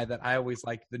that guy that I always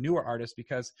like the newer artists,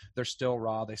 because they're still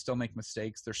raw. They still make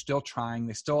mistakes. They're still trying.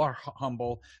 They still are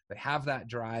humble. They have that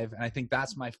drive. And I think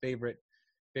that's my favorite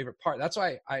part. That's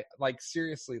why I like,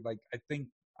 seriously, like, I think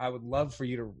I would love for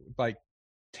you to like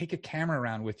take a camera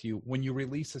around with you when you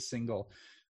release a single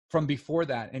from before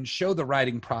that, and show the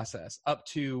writing process up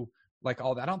to like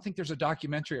all that. I don't think there's a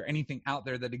documentary or anything out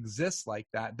there that exists like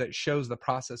that shows the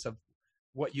process of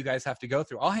what you guys have to go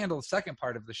through. I'll handle the second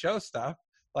part of the show stuff,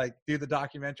 like do the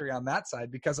documentary on that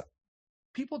side, because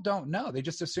people don't know. They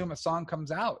just assume a song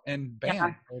comes out and bam,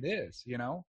 Yeah. it is, you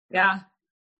know? Yeah.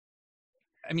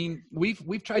 I mean,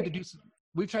 we've tried to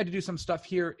do some stuff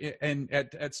here and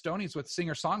at Stoney's with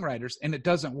singer-songwriters, and it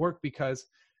doesn't work because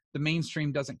the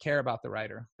mainstream doesn't care about the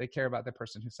writer. They care about the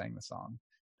person who sang the song.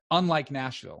 Unlike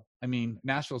Nashville. I mean,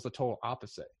 Nashville is the total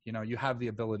opposite. You know, you have the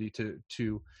ability to,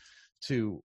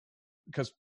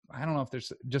 because I don't know if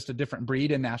there's just a different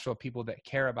breed in Nashville, people that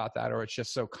care about that, or it's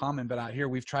just so common. But out here,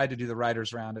 we've tried to do the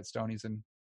writers round at Stoney's, and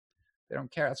they don't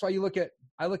care. That's why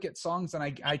I look at songs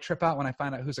and I trip out when I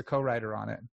find out who's a co-writer on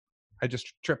it. I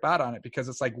just trip out on it, because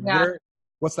it's like,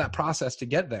 what's that process to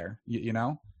get there? You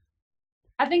know?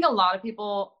 I think a lot of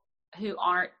people who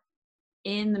aren't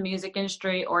in the music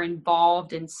industry or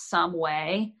involved in some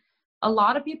way, a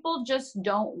lot of people just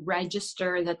don't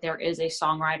register that there is a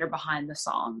songwriter behind the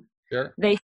song. Sure.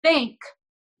 They think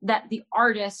that the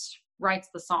artist writes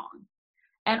the song.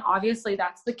 And obviously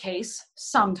that's the case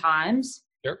sometimes.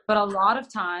 Sure. But a lot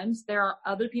of times there are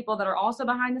other people that are also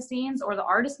behind the scenes, or the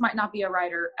artist might not be a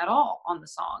writer at all on the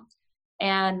song.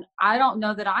 And I don't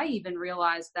know that I even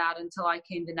realized that until I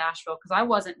came to Nashville, because I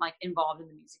wasn't like involved in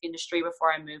the music industry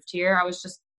before I moved here. I was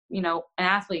just, you know, an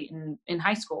athlete in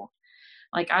high school.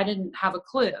 Like, I didn't have a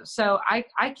clue. So I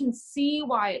can see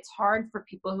why it's hard for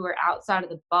people who are outside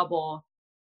of the bubble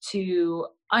to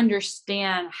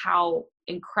understand how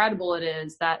incredible it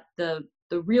is that the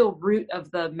real root of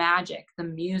the magic, the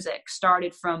music,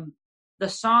 started from the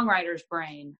songwriter's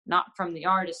brain, not from the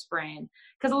artist's brain.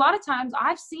 Because a lot of times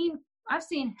I've seen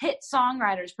hit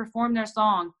songwriters perform their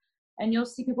song, and you'll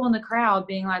see people in the crowd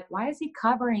being like, why is he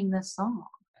covering this song?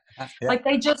 Yeah. Like,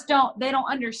 they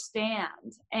don't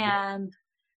understand. And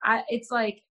it's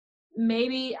like,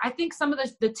 maybe I think some of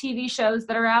the TV shows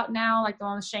that are out now, like the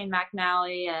one with Shane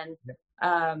McNally,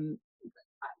 and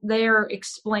they're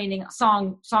explaining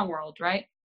Song World, right?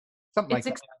 Something like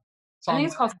that. I think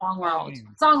it's called Song World.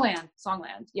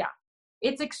 Songland. Yeah.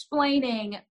 It's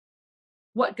explaining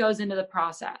what goes into the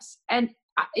process. And,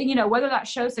 you know, whether that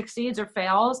show succeeds or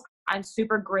fails, I'm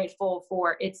super grateful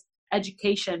for its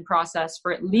education process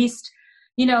for at least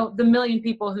the million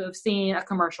people who have seen a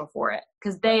commercial for it,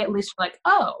 because they at least are like,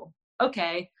 oh,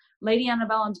 okay, Lady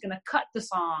Antebellum's going to cut the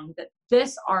song that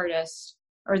this artist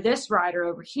or this writer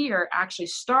over here actually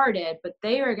started, but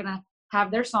they are going to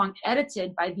have their song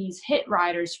edited by these hit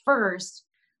writers first.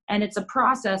 And it's a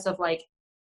process of like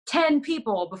 10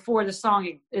 people before the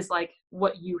song is like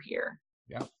what you hear.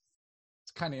 Yeah.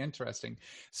 It's kind of interesting.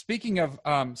 Speaking of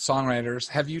songwriters,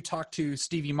 have you talked to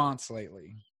Stevie Montz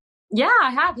lately? Yeah,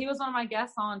 I have. He was one of my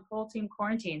guests on Full Team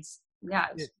Quarantines. Yeah,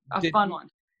 it was a fun one.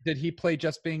 Did he play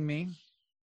Just Being Me?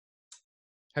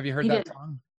 Have you heard that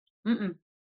song? Mm-mm.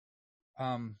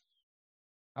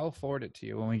 I will forward it to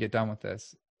you when we get done with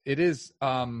this. It is,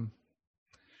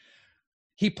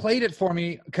 he played it for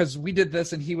me because we did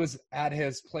this and he was at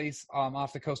his place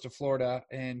off the coast of Florida,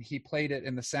 and he played it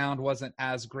and the sound wasn't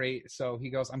as great. So he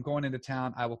goes, I'm going into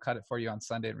town. I will cut it for you on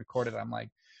Sunday and record it. I'm like,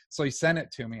 so he sent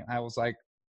it to me. I was like,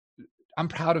 I'm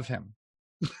proud of him.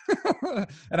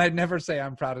 And I'd never say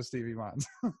I'm proud of Stevie Montz.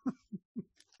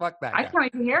 Fuck that guy. I can't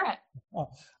wait to hear it. Oh,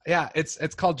 yeah,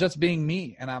 it's called Just Being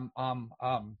Me, and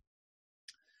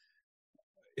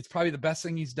it's probably the best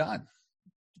thing he's done,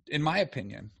 in my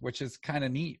opinion, which is kind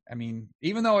of neat. I mean,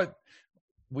 even though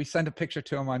we sent a picture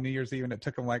to him on New Year's Eve, and it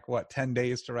took him like 10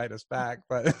 days to write us back,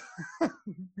 but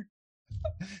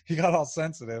he got all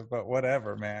sensitive. But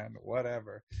whatever, man,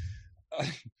 whatever.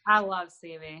 I love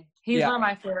Stevie. He's one of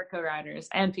my favorite co-writers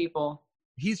and people.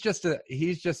 He's just a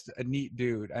neat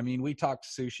dude. I mean, we talked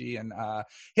sushi, and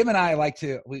him and I like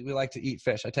to eat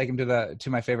fish. I take him to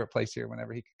my favorite place here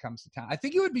whenever he comes to town. I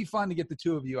think it would be fun to get the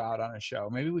two of you out on a show.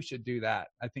 Maybe we should do that.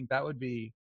 I think that would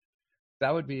be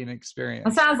an experience.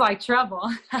 That sounds like trouble.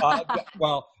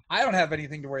 Well, I don't have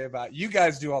anything to worry about. You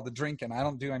guys do all the drinking. I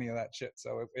don't do any of that shit.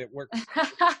 So it works.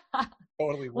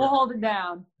 Totally works. We'll hold it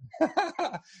down.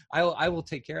 I will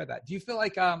take care of that. Do you feel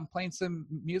like playing some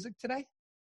music today?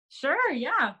 Sure,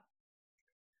 yeah.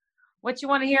 What you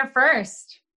want to hear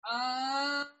first?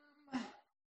 How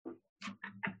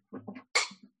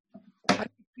do you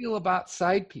feel about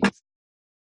Side Piece?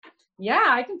 Yeah,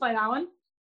 I can play that one.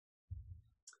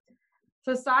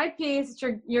 So Side Piece, it's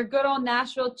your good old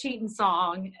Nashville cheating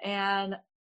song, and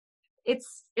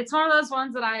it's one of those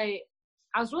ones that I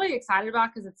was really excited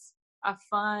about because it's a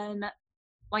fun,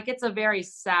 like it's a very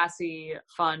sassy,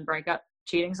 fun breakup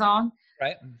cheating song.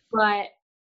 Right. But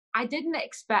I didn't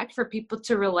expect for people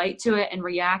to relate to it and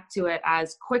react to it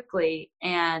as quickly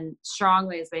and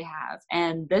strongly as they have.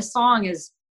 And this song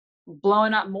is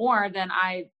blowing up more than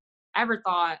I ever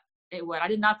thought it would. I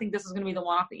did not think this was going to be the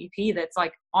one off the EP that's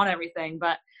like on everything,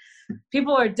 but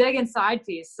people are digging Side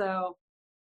Piece. So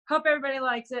hope everybody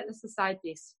likes it. This is Side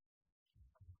Piece.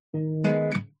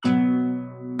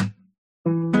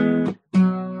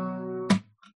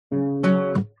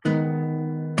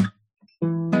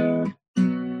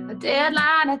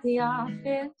 Deadline at the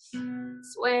office,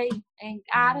 swear you ain't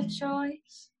got a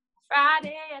choice.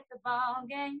 Friday at the ball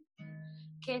game,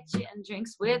 kitchen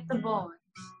drinks with the boys.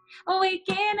 A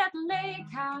weekend at the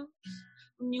lake house,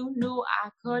 when you knew I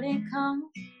couldn't come.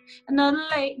 Another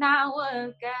late night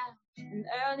workout, an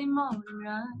early morning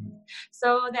run.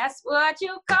 So that's what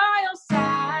you call your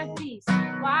side piece.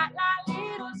 White like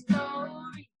little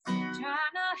stories, trying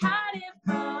to hide it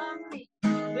from me.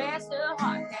 Bless her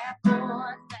heart, that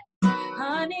poor thing.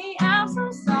 Honey, I'm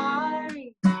so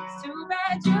sorry. It's too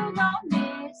bad you gon'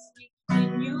 miss me.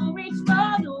 When you reach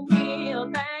for the real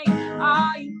thing,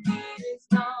 all you feel is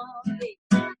lonely.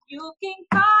 You can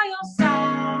call your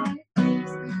side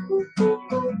piece. Ooh, ooh,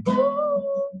 ooh,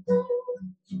 ooh, ooh.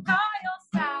 Call your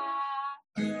side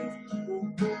piece.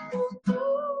 Ooh, ooh, ooh, ooh,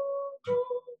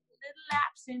 ooh. Little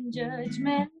lapse in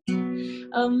judgment,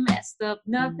 a messed up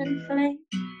nothing fling.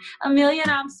 A million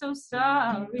I'm so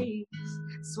sorry.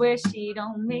 Swear she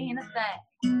don't mean a thing.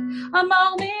 A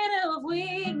moment of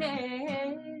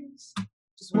weakness.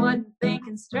 Just wasn't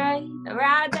thinking straight.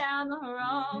 Right down the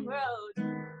wrong road.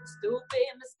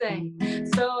 Stupid mistake.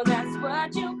 So that's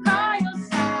what you call your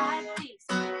side piece.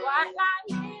 White like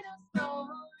little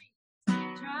stories,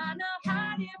 trying to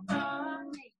hide it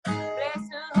from me. Bless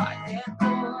her heart, that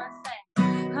poor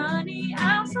thing. Honey,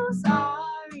 I'm so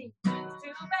sorry. It's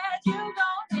too bad you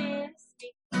don't miss me.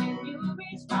 When you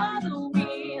reach for the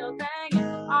real thing,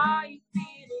 all you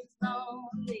feel is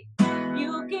lonely.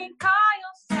 You can call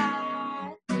your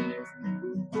side piece.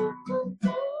 Ooh, ooh, ooh,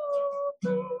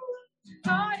 ooh.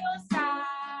 Call your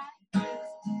side piece.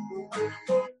 Ooh,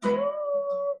 ooh, ooh,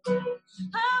 ooh.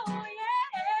 Oh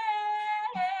yeah.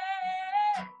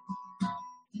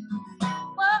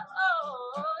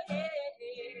 Whoa, yeah.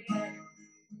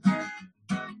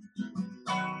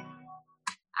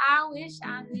 I wish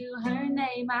I knew her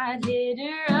name. I'd hit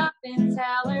her up and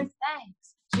tell her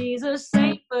thanks. She's a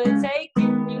saint for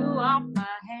taking you off my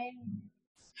hands.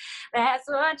 That's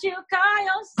what you call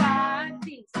your side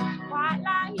piece. Quite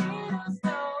like little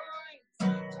stories,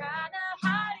 trying to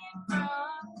hide it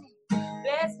from me.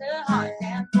 Bless her heart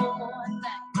and poor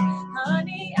thing.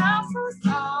 Honey, I'm so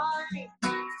sorry.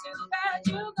 It's too bad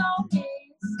you gon'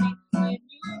 miss me when you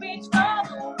reach for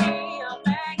the real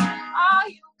thing. All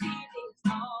you feel is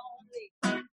lonely.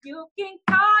 You can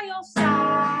call your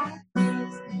side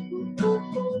piece. Ooh,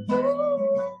 ooh,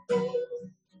 ooh,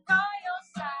 ooh. Call your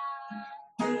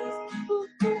side piece. Ooh, ooh,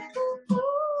 ooh,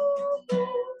 ooh,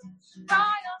 ooh.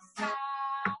 Call your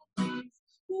side piece.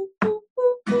 Ooh, ooh,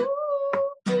 ooh,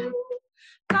 ooh, ooh.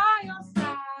 Call your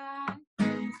side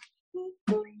piece. Ooh,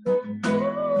 ooh, ooh, ooh.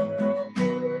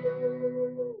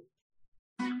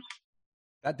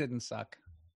 That didn't suck.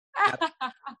 That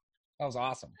was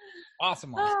awesome.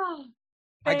 Awesome. Oh,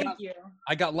 thank you.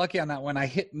 I got lucky on that one. I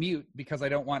hit mute because I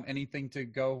don't want anything to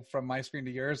go from my screen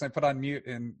to yours. I put on mute,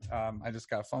 and I just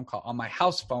got a phone call on my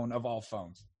house phone of all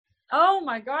phones. Oh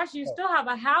my gosh, you still have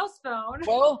a house phone.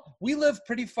 Well, we live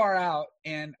pretty far out,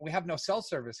 and we have no cell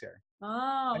service here.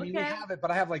 Oh, I mean, okay. we have it, but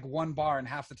I have like one bar, and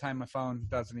half the time my phone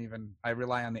doesn't even. I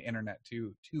rely on the internet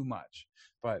too much.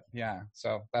 But yeah,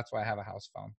 so that's why I have a house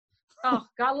phone. Oh,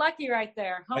 got lucky right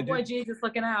there. Homeboy did. Jesus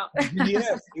looking out.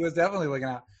 Yes, he was definitely looking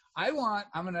out.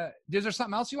 Is there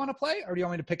something else you want to play, or do you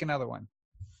want me to pick another one?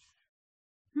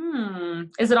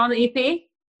 Is it on the EP?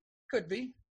 Could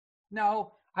be.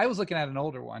 No, I was looking at an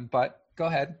older one, but go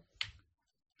ahead.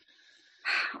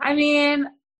 I mean,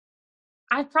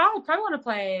 I probably want to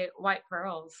play White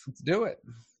Pearls. Let's do it.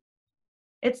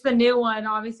 It's the new one,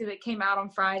 obviously, that came out on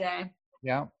Friday.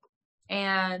 Yeah.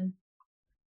 And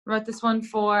wrote this one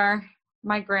for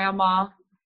my grandma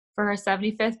for her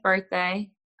 75th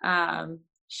birthday.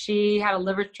 She had a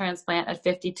liver transplant at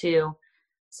 52.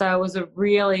 So it was a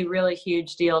really, really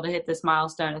huge deal to hit this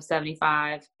milestone of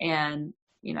 75 and,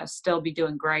 still be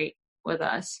doing great with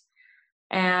us.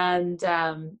 And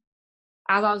as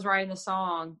I was writing the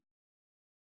song,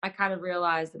 I kind of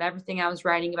realized that everything I was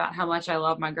writing about how much I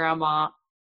love my grandma,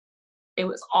 it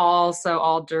was also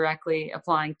all directly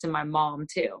applying to my mom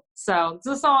too. So it's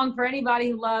a song for anybody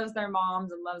who loves their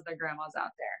moms and loves their grandmas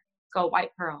out there. It's called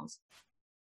White Pearls.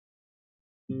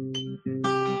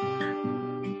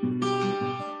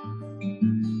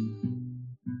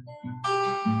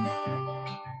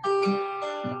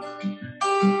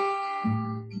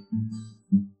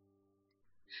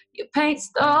 You paint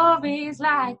stories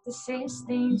like the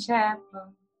Sistine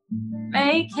Chapel,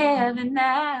 make heaven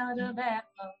out of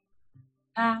apple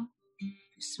pie,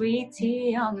 sweet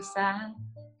tea on the side.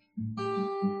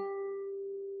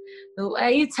 The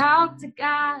way you talk to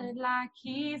God like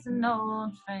he's an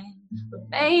old friend would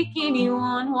make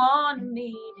anyone want to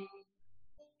meet him.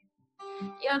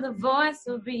 You're the voice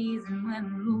of reason when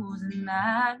I'm losing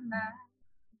my mind.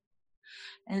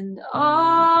 And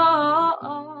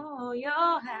oh, you're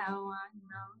how I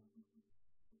know.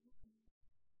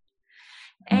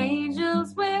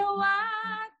 Angels wear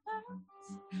white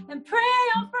clothes and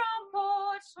pray on front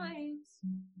porch swings.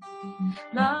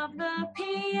 Love the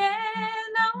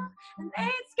piano and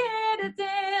ain't scared of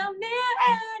damn near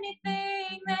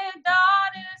anything. Their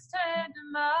daughters turn to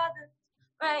mothers,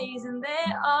 raising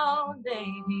their own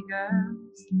baby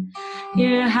girls.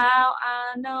 Hear how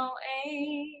I know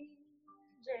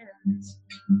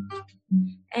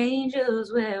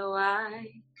angels wear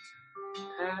white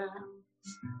pearls.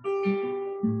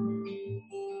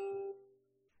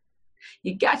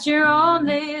 You got your own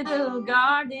little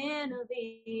garden of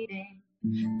Eden,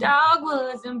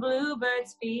 dogwoods and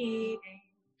bluebirds feeding.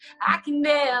 I can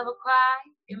never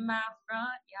quite get my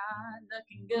front yard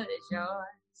looking good as yours.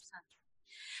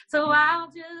 So I'll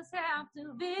just have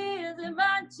to visit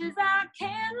much as I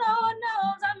can. Lord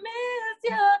knows I miss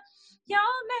you. Your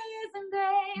amazing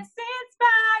grace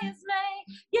inspires me.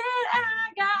 Yet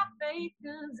I got faith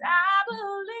 'cause I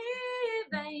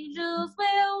believe angels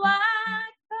wear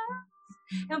white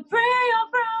clothes and pray on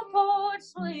front porch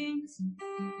swings.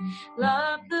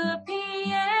 Love the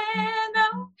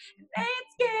piano and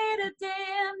ain't scared of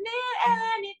damn near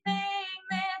anything.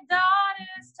 Their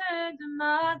daughters turn to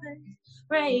mothers,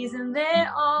 raising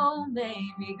their own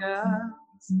baby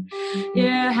girls.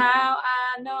 Yeah, how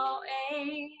I know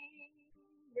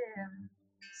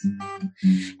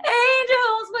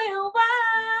angels wear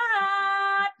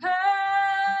white pearls.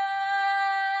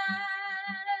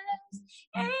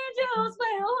 Angels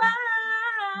wear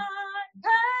white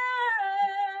pearls.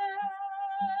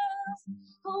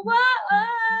 Oh, whoa, oh,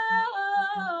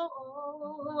 oh,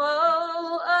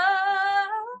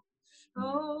 oh,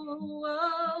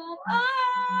 oh, oh.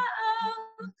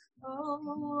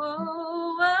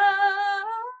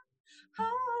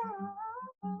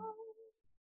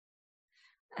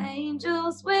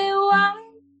 angels with white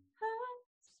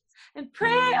hearts and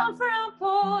pray on front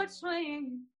porch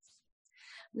swings.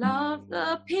 Love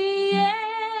the piano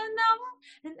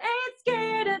and ain't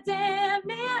scared of damn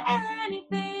near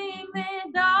anything. Their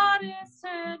daughters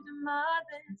turn to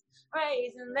mothers,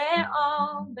 raising their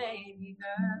own baby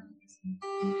girls.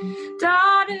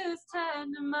 Daughters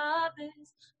turn to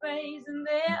mothers, raising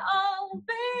their own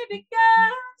baby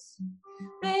girls.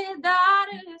 Their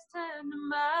daughters turn to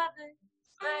mothers,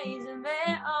 raising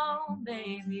their own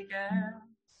baby girls.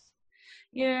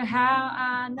 You're how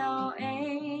I know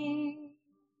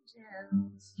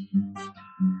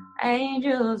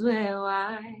angels wear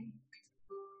white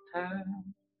pearls.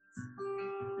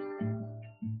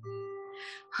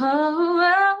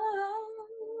 Oh,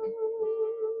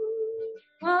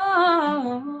 oh,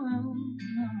 oh.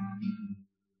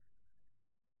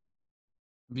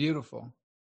 Beautiful.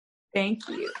 Thank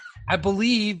you. I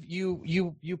believe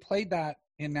you played that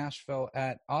in Nashville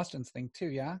at Austin's thing too,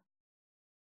 yeah?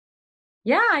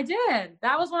 Yeah, I did.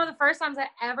 That was one of the first times I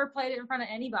ever played it in front of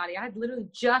anybody. I had literally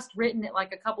just written it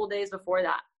like a couple days before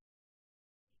that.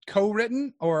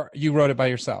 Co-written, or you wrote it by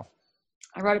yourself?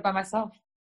 I wrote it by myself.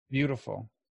 Beautiful.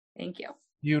 Thank you.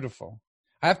 Beautiful.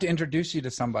 I have to introduce you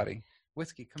to somebody.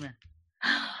 Whiskey, come here.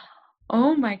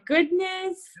 Oh my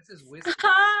goodness. This is Whiskey.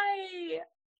 Hi.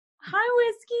 Hi,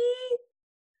 Whiskey.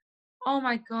 Oh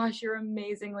my gosh, you're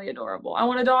amazingly adorable. I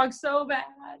want a dog so bad.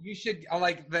 You should.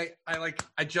 I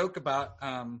joke about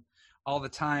all the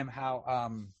time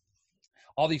how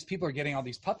all these people are getting all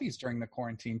these puppies during the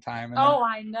quarantine time. And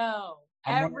I know.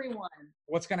 Everyone.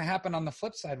 What's going to happen on the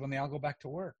flip side when they all go back to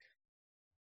work?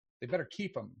 They better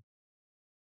keep them.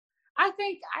 I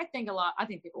think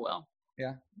people will.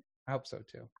 Yeah, I hope so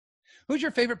too. Who's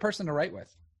your favorite person to write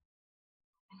with?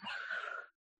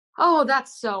 Oh,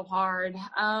 that's so hard.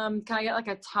 Can I get like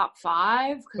a top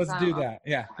 5? Let's do that.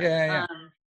 Yeah.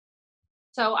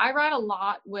 So I write a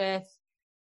lot with,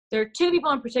 there are 2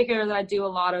 people in particular that I do a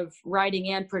lot of writing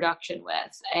and production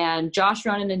with. And Josh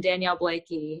Ronan and Danielle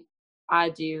Blakey, I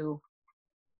do,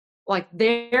 like,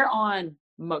 they're on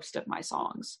most of my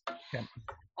songs. Okay.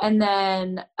 And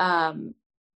then other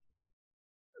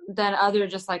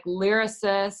just like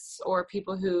lyricists or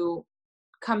people who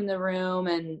come in the room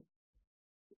and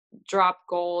drop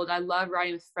gold. I love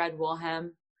writing with Fred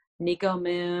Wilhelm, Nico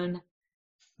Moon,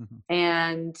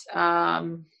 and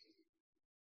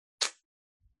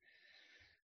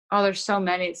there's so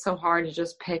many. It's so hard to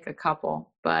just pick a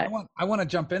couple. But I want to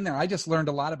jump in there. I just learned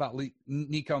a lot about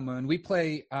Nico Moon. We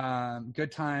play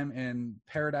Good Time in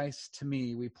Paradise to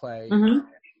Me. We play. Mm-hmm.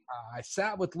 I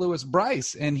sat with Louis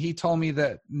Bryce, and he told me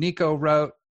that Nico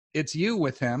wrote "It's You"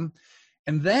 with him,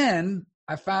 and then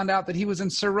I found out that he was in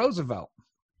Sir Roosevelt.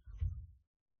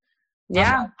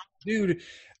 Yeah. Dude,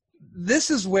 this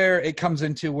is where it comes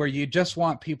into where you just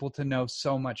want people to know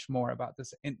so much more about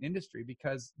this industry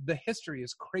because the history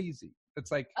is crazy.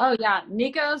 It's like, oh yeah,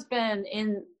 Nico's been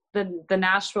in the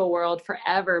Nashville world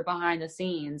forever behind the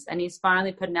scenes, and he's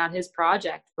finally putting out his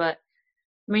project. But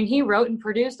I mean, he wrote and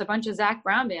produced a bunch of Zac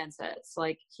Brown band sets.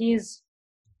 Like he's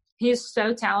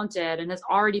so talented and has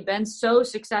already been so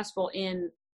successful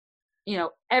in,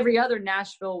 every other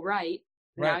Nashville right.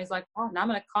 Now he's like, oh, now I'm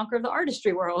going to conquer the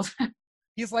artistry world.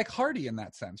 He's like Hardy in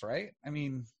that sense, right? I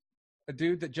mean, a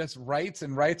dude that just writes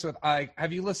and writes with.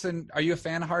 Have you listened? Are you a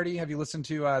fan of Hardy? Have you listened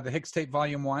to the Hicks Tape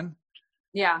Volume 1?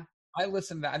 Yeah. I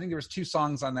listened to that. I think there was 2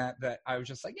 songs on that I was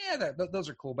just like, yeah, those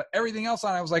are cool. But everything else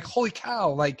on it, I was like, holy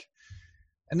cow. Like,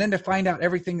 and then to find out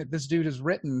everything that this dude has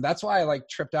written, that's why I like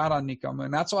tripped out on Nico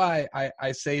Moon. That's why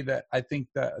I say that I think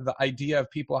the idea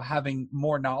of people having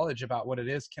more knowledge about what it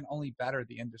is can only better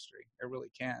the industry. It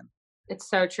really can. It's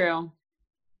so true.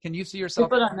 Can you see yourself?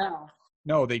 People don't know.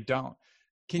 No, they don't.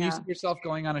 Can you see yourself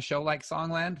going on a show like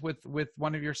Songland with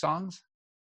one of your songs?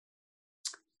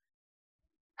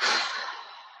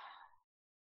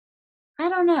 I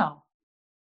don't know.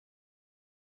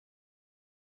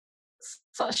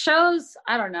 So shows,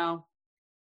 I don't know.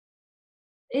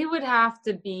 It would have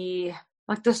to be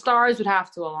like the stars would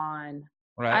have to align.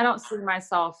 Right. I don't see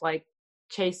myself like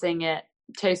chasing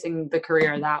the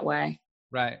career that way.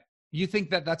 Right. You think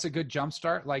that that's a good jump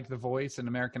start, like The Voice and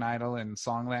American Idol and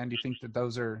Songland? Do you think that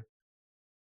those are?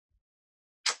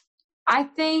 I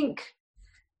think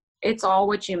it's all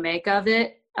what you make of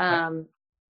it. To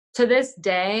this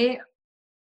day,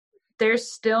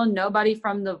 there's still nobody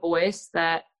from The Voice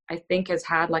that I think has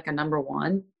had like a number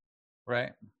 1.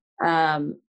 Right.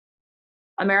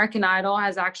 American Idol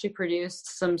has actually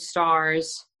produced some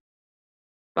stars,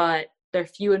 but they're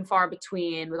few and far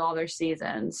between with all their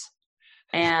seasons.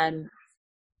 And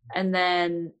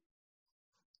then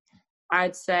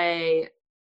I'd say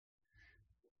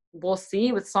we'll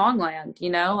see with Songland, you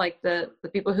know, like the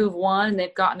people who've won and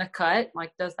they've gotten a cut,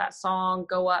 like does that song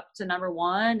go up to number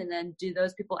one, and then do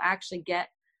those people actually get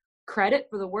credit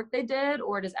for the work they did,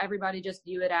 or does everybody just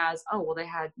view it as, oh well, they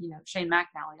had, you know, Shane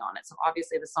McNally on it, so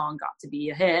obviously the song got to be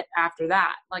a hit after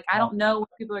that. Like, I don't know what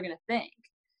people are going to think.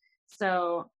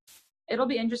 So it'll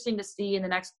be interesting to see in the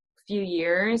next few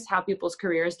years how people's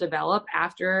careers develop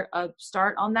after a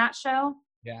start on that show.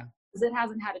 Yeah, because it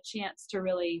hasn't had a chance to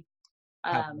really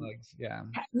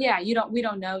yeah, we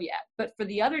don't know yet. But for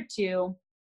the other two,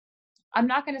 I'm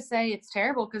not going to say it's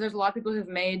terrible, because there's a lot of people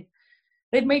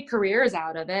they've made careers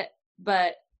out of it,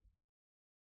 but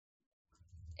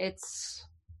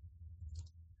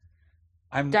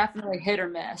I'm definitely hit or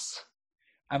miss.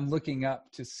 I'm looking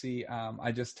up to see,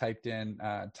 I just typed in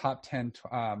top 10,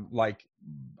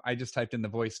 I just typed in The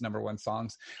Voice #1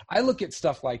 songs. I look at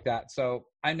stuff like that. So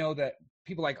I know that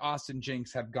people like Austin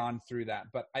Jinx have gone through that,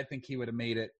 but I think he would have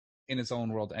made it in his own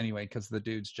world anyway, because the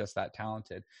dude's just that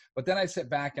talented. But then I sit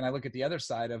back and I look at the other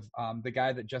side of the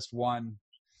guy that just won,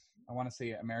 I want to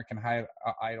say American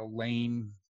Idol,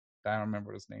 Lane. I don't remember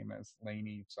what his name is,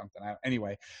 Laney something.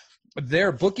 Anyway,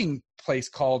 their booking place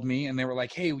called me and they were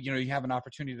like, hey, you know, you have an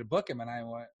opportunity to book him. And I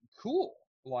went, cool.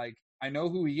 Like, I know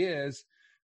who he is.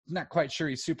 I'm not quite sure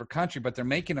he's super country, but they're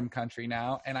making him country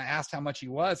now. And I asked how much he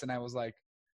was, and I was like,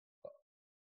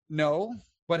 no,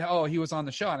 but he was on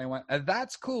the show. And I went,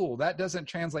 that's cool. That doesn't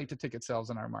translate to ticket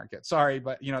sales in our market. Sorry,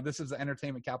 but you know, this is the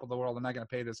entertainment capital of the world. I'm not going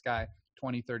to pay this guy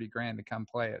 20, 30 grand to come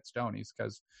play at Stoney's,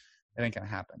 because it ain't going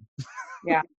to happen.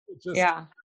 Yeah. Yeah.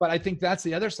 But I think that's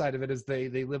the other side of it, is they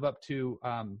live up to,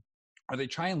 or they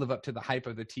try and live up to the hype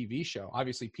of the TV show.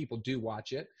 Obviously people do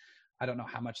watch it. I don't know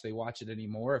how much they watch it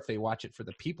anymore, if they watch it for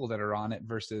the people that are on it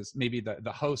versus maybe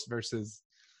the host versus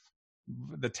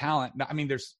the talent. I mean,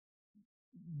 there's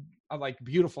like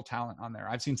beautiful talent on there.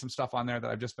 I've seen some stuff on there that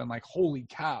I've just been like, holy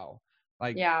cow.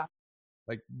 Like, yeah,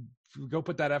 like go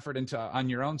put that effort into on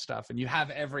your own stuff, and you have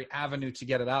every avenue to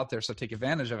get it out there. So take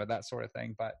advantage of it, that sort of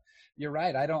thing. But you're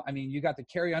right. I mean, you got the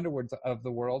Carrie Underwoods of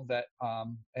the world that,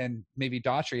 and maybe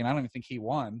Daughtry, and I don't even think he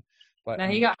won, but no,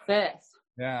 he got 5th.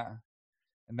 Yeah.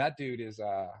 And that dude is,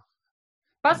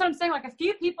 that's what I'm saying. Like, a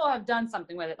few people have done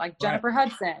something with it, like Jennifer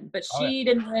Hudson, but she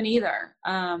didn't win either.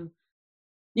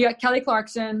 You got Kelly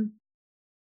Clarkson,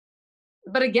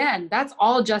 but again, that's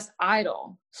all just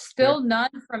Idol. Still none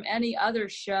from any other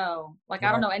show. Like,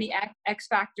 I don't know, any X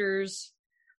Factors,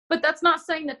 but that's not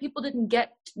saying that people didn't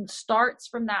get starts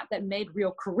from that made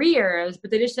real careers,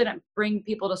 but they just didn't bring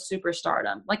people to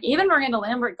superstardom. Like, even Miranda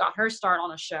Lambert got her start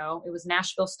on a show. It was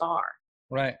Nashville Star.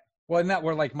 Right. Well, isn't that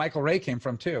where like Michael Ray came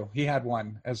from too? He had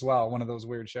one as well, one of those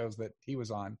weird shows that he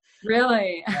was on.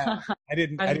 Really? Yeah. I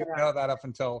didn't know that up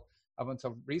until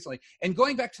recently. And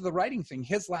going back to the writing thing,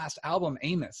 his last album,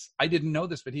 Amos, I didn't know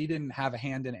this, but he didn't have a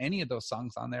hand in any of those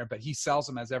songs on there, but he sells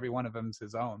them as every one of them is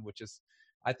his own, which is,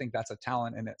 I think that's a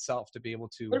talent in itself to be able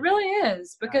to. It really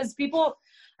is, because people,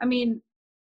 I mean,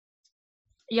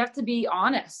 you have to be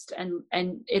honest, and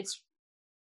it's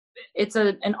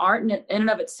an art in and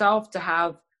of itself to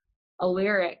have a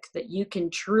lyric that you can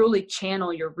truly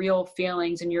channel your real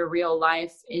feelings and your real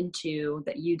life into,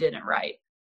 that you didn't write.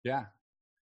 Yeah.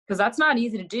 Because that's not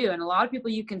easy to do. And a lot of people,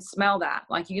 you can smell that.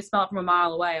 Like, you can smell it from a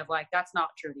mile away of like, that's not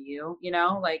true to you, you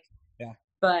know? Like, yeah.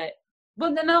 But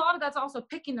then a lot of that's also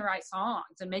picking the right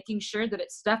songs and making sure that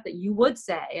it's stuff that you would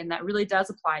say and that really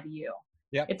does apply to you.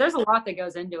 Yeah. There's a lot that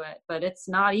goes into it, but it's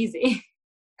not easy.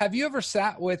 Have you ever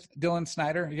sat with Dylan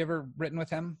Snyder? Have you ever written with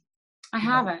him? I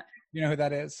haven't. You know who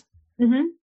that is? Mm-hmm.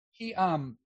 He,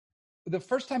 the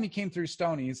first time he came through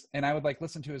Stoney's and I would like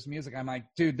listen to his music, I'm like,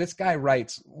 dude, this guy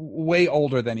writes way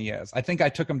older than he is. I think I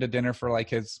took him to dinner for like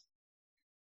his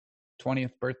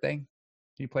 20th birthday.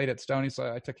 He played at Stoney's,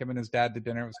 so I took him and his dad to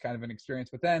dinner. It was kind of an experience.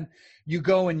 But then you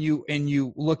go and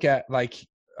you look at like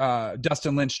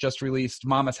Dustin Lynch just released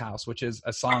Mama's House, which is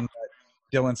a song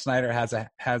that Dylan Snyder has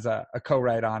a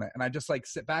co-write on it. And I just like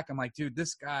sit back. I'm like, dude,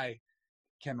 this guy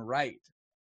can write.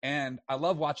 And I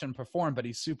love watching him perform, but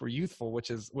he's super youthful,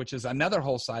 which is another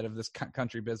whole side of this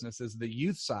country business. Is the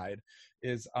youth side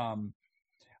is, I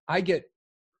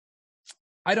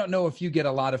don't know if you get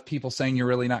a lot of people saying you're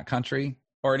really not country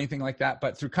or anything like that,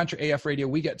 but through Country AF Radio,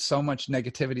 we get so much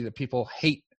negativity that people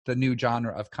hate the new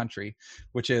genre of country,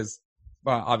 which is,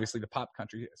 well, obviously the pop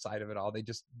country side of it all. They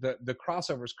just, the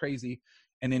crossover is crazy.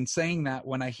 And in saying that,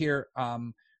 when I hear,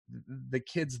 the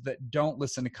kids that don't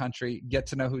listen to country get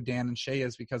to know who Dan and Shay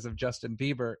is because of Justin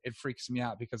Bieber, it freaks me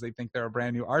out because they think they're a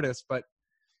brand new artist. But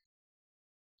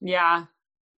yeah,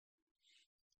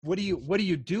 what do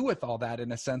you do with all that,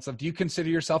 in a sense of, do you consider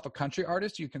yourself a country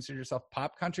artist? Do you consider yourself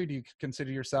pop country? Do you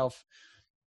consider yourself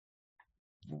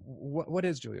what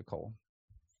is Julia Cole?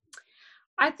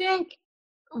 I think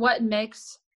what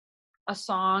makes a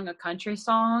song a country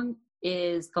song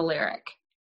is the lyric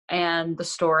and the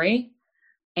story.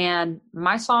 And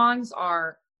my songs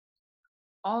are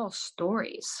all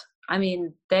stories. I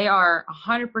mean, they are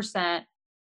 100%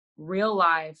 real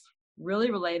life, really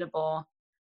relatable.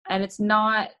 And it's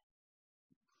not,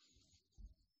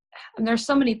 and there's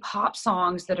so many pop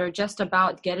songs that are just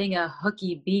about getting a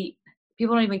hooky beat.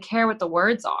 People don't even care what the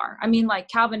words are. I mean, like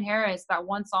Calvin Harris, that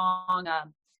one song,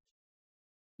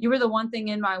 you were the one thing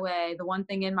in my way, the one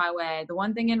thing in my way, the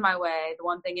one thing in my way, the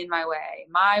one thing in my way,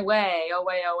 my way, oh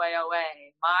way, oh way, oh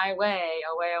way, my way,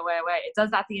 oh way, oh way, oh way. It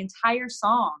does that the entire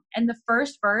song. And the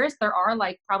first verse, there are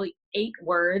like probably 8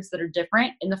 words that are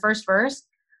different in the first verse.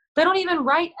 They don't even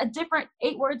write a different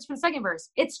 8 words for the second verse.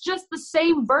 It's just the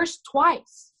same verse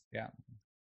twice. Yeah.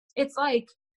 It's like,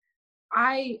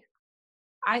 I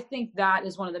think that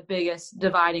is one of the biggest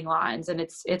dividing lines. And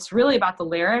it's really about the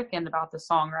lyric and about the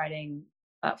songwriting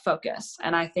focus.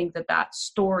 And I think that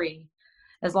story,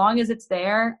 as long as it's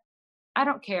there, I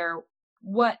don't care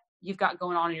what you've got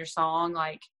going on in your song.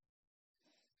 Like,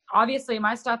 obviously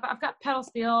my stuff, I've got pedal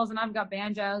steels and I've got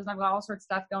banjos and I've got all sorts of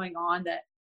stuff going on that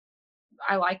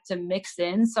I like to mix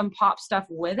in some pop stuff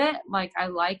with it. Like, I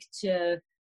like to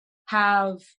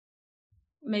have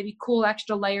maybe cool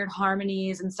extra layered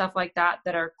harmonies and stuff like that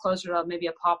are closer to maybe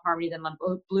a pop harmony than a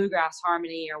bluegrass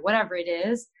harmony or whatever it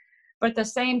is. But at the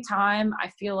same time, I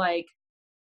feel like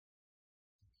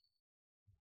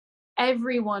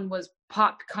everyone was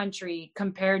pop country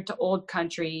compared to old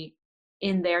country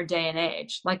in their day and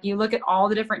age. Like, you look at all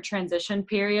the different transition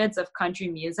periods of country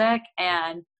music,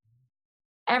 and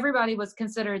everybody was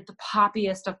considered the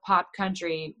poppiest of pop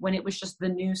country when it was just the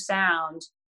new sound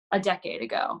a decade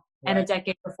ago. Right. And a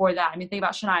decade before that. I mean, think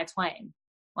about Shania Twain.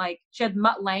 Like, she had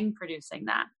Mutt Lange producing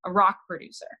that, a rock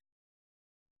producer.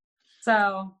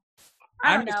 So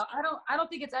I don't know. I don't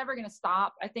think it's ever going to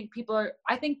stop. I think people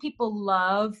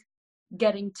love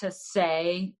getting to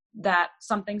say that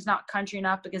something's not country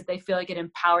enough because they feel like it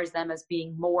empowers them as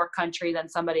being more country than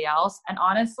somebody else. And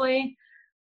honestly,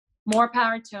 more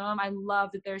power to them. I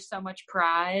love that there's so much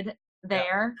pride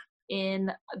there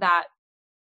in that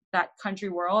country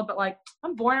world. But like,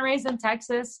 I'm born and raised in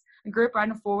Texas. I grew up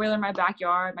riding a 4-wheeler in my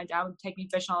backyard. My dad would take me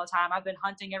fishing all the time. I've been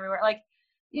hunting everywhere. Like,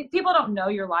 people don't know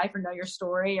your life or know your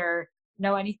story or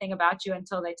know anything about you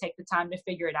until they take the time to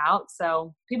figure it out.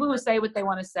 So people who say what they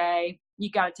want to say,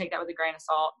 you got to take that with a grain of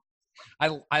salt.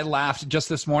 I laughed just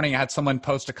this morning. I had someone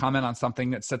post a comment on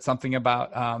something that said something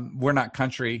about We're Not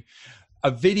Country.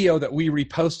 A video that we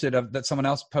reposted that someone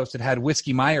else posted had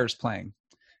Whiskey Myers playing.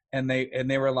 And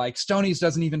they were like, Stoney's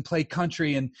doesn't even play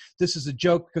country, and this is a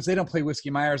joke because they don't play Whiskey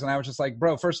Myers. And I was just like,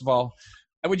 bro, first of all,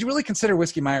 would you really consider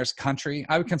Whiskey Myers country?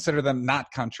 I would consider them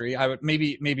not country. I would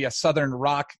maybe a Southern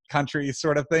rock country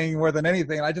sort of thing more than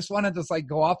anything. And I just wanted to like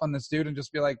go off on this dude and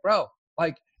just be like, bro,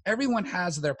 like, everyone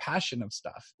has their passion of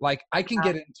stuff. Like, I can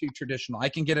get into traditional, I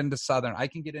can get into Southern, I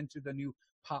can get into the new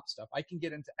pop stuff, I can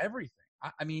get into everything.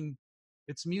 I mean,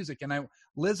 it's music. And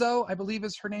Lizzo, I believe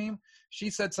is her name.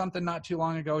 She said something not too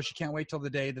long ago. She can't wait till the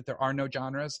day that there are no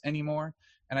genres anymore.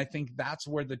 And I think that's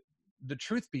where the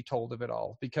truth be told of it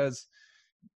all, because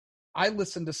I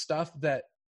listen to stuff that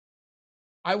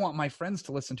I want my friends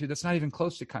to listen to that's not even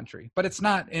close to country, but it's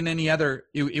not in any other,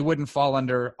 it wouldn't fall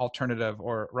under alternative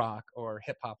or rock or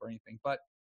hip hop or anything. But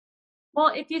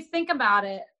well, if you think about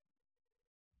it,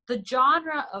 the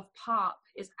genre of pop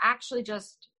is actually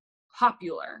just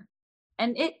popular.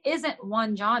 And it isn't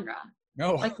one genre.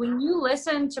 No. Like, when you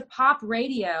listen to pop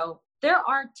radio, there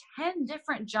are 10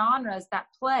 different genres that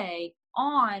play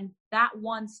on that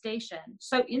one station.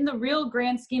 So in the real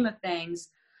grand scheme of things,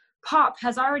 pop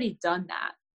has already done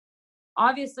that.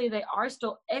 Obviously, they are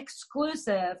still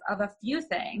exclusive of a few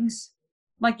things.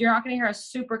 Like, you're not going to hear a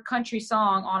super country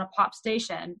song on a pop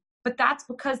station, but that's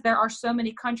because there are so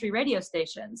many country radio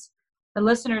stations. The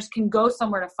listeners can go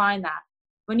somewhere to find that.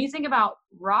 When you think about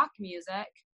rock music,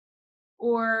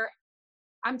 or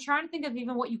I'm trying to think of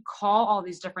even what you call all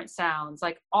these different sounds,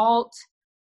 like alt,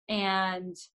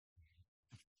 and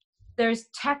there's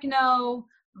techno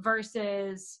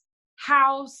versus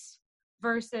house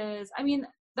versus, I mean,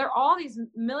 there are all these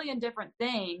million different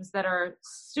things that are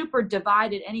super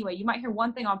divided anyway. You might hear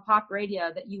one thing on pop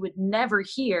radio that you would never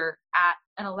hear at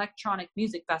an electronic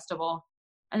music festival.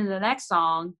 And then the next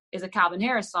song is a Calvin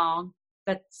Harris song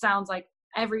that sounds like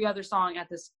every other song at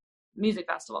this music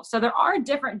festival. So there are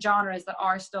different genres that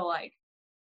are still like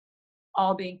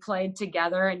all being played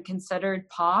together and considered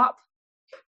pop.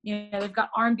 You know, they've got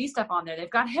R&B stuff on there. They've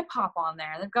got hip hop on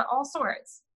there. They've got all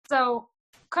sorts. So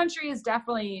country is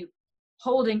definitely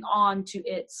holding on to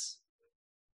its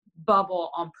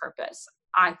bubble on purpose,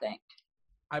 I think.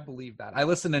 I believe that. I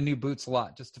listen to New Boots a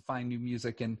lot just to find new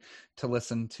music and to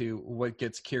listen to what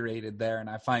gets curated there. And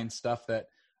I find stuff that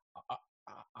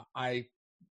I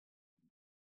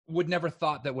would never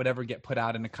thought that would ever get put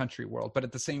out in the country world. But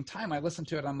at the same time, I listen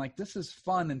to it. I'm like, this is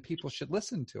fun and people should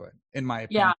listen to it, in my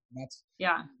opinion.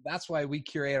 That's why we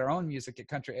curate our own music at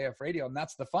Country AF Radio. And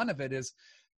that's the fun of it is,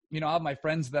 you know, I have my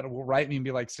friends that will write me and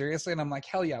be like, seriously? And I'm like,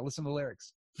 hell yeah, listen to the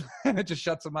lyrics. And it just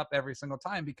shuts them up every single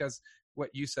time because what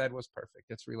you said was perfect.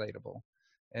 It's relatable.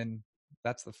 And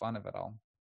that's the fun of it all.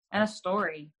 And a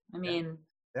story. I mean,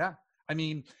 yeah. I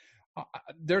mean,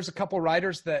 there's a couple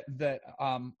writers that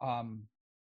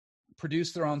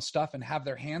produce their own stuff and have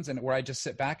their hands in it where I just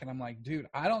sit back and I'm like, dude,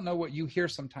 I don't know what you hear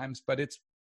sometimes, but it's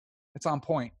on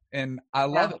point. And I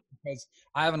love it because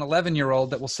I have an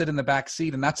 11-year-old that will sit in the back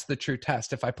seat, and that's the true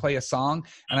test. If I play a song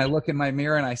and I look in my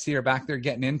mirror and I see her back there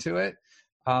getting into it,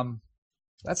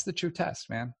 that's the true test,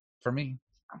 man, for me.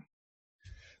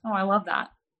 Oh, I love that.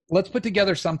 Let's put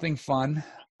together something fun.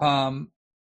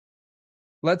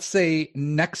 Let's say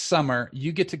next summer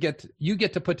you get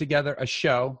to put together a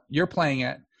show. You're playing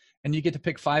it, and you get to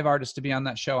pick 5 artists to be on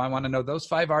that show. I want to know those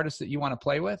 5 artists that you want to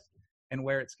play with and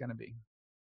where it's going to be.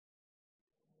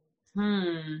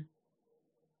 And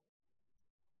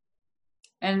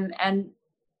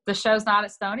the show's not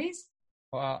at Stoney's?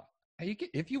 Well, you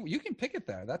can pick it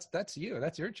there. That's you.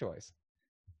 That's your choice.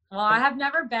 Well, I have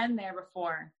never been there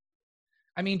before.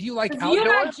 I mean, do you like outdoor? You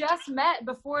and I just met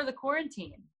before the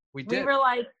quarantine. We did.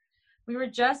 We were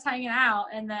just hanging out,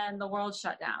 and then the world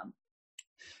shut down.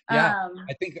 Yeah,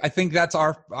 I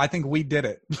think we did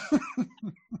it.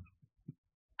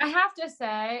 I have to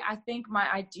say, I think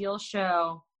my ideal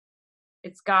show,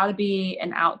 it's got to be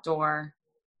an outdoor.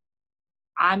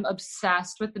 I'm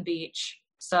obsessed with the beach.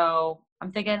 So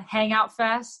I'm thinking Hangout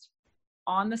Fest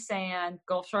on the sand,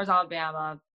 Gulf Shores,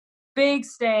 Alabama, big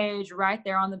stage right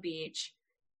there on the beach.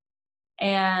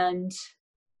 And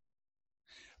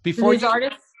before these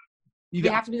artists, they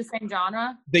have to be the same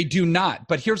genre? They do not.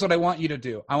 But here's what I want you to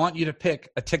do. I want you to pick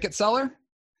a ticket seller,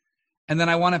 and then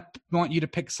I want you to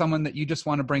pick someone that you just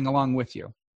want to bring along with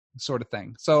you, sort of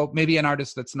thing. So maybe an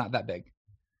artist that's not that big.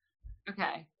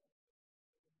 Okay.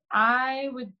 I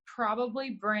would probably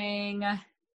bring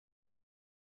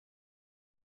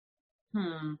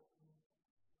oh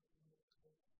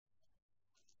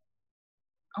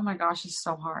my gosh, it's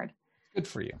so hard. Good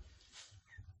for you.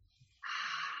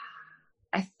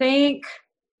 I think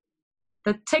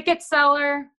the ticket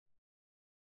seller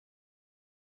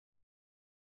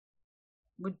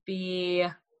would be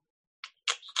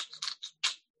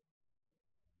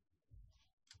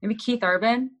maybe Keith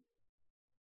Urban.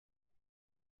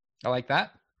 I like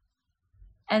that.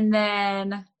 And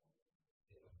then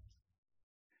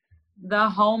the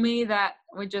homie that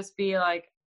would just be like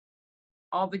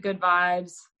all the good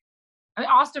vibes. I mean,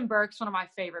 Austin Burke's one of my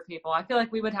favorite people. I feel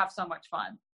like we would have so much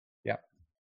fun. Yeah.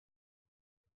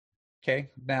 Okay.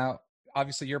 Now,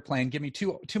 obviously you're playing. Give me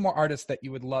two more artists that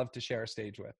you would love to share a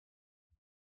stage with.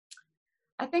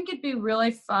 I think it'd be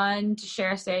really fun to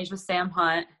share a stage with Sam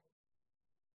Hunt.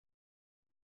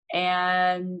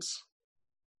 And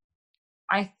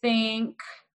I think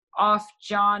off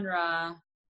genre,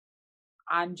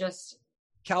 I'm just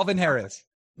Calvin Harris.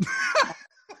 No.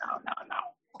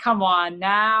 Come on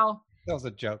now. That was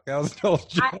a joke. That was a total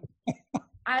joke.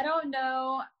 I don't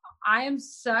know.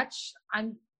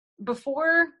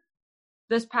 Before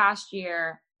this past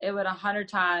year, it would 100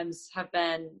 times have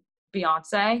been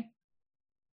Beyonce.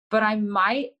 But I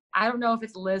don't know if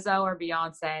it's Lizzo or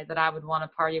Beyonce that I would want to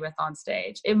party with on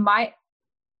stage. It might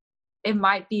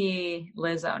be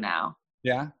Lizzo now.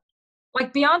 Yeah.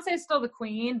 Like Beyonce is still the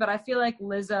queen, but I feel like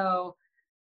Lizzo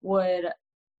would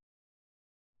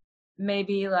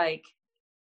maybe like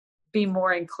be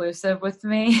more inclusive with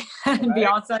me. And right.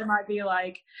 Beyonce might be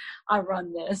like, I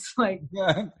run this. Like,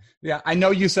 yeah. I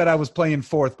know you said I was playing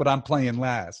fourth, but I'm playing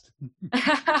last.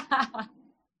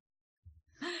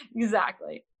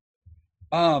 Exactly.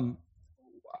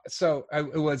 So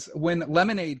it was when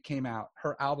Lemonade came out,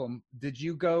 her album, did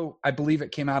you go, I believe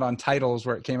it came out on Tidal's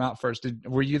where it came out first.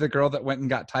 Were you the girl that went and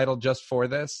got Tidal just for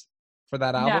that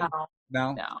album?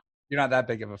 No. You're not that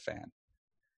big of a fan.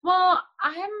 Well,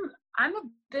 I'm a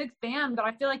big fan, but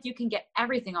I feel like you can get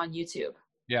everything on YouTube.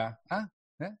 Yeah. Yeah.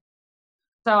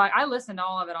 So I listened to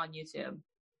all of it on YouTube.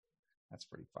 That's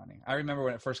pretty funny. I remember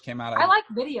when it first came out. I like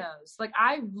videos. Like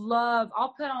I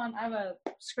have a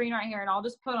screen right here and I'll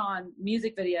just put on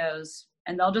music videos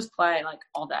and they'll just play like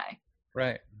all day.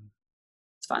 Right.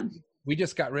 It's fun. we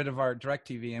just got rid of our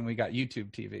DirecTV and we got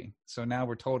YouTube TV. So now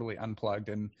we're totally unplugged,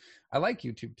 and I like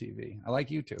YouTube TV. I like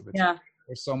YouTube.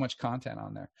 There's so much content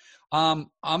on there. I'm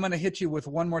going to hit you with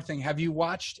one more thing. Have you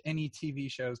watched any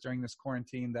TV shows during this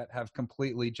quarantine that have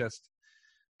completely just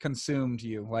consumed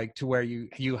you, like to where you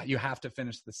have to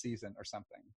finish the season or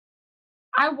something?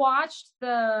 I watched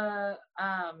the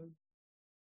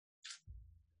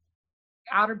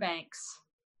Outer Banks,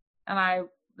 and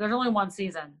there's only one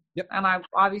season. Yep. And I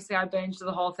binged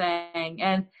the whole thing,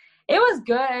 and it was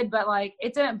good, but like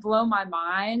it didn't blow my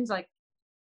mind. Like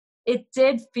it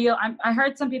did feel. I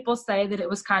heard some people say that it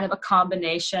was kind of a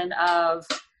combination of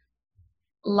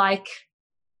like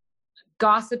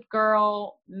Gossip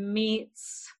Girl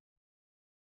meets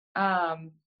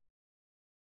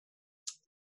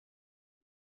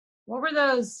what were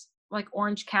those like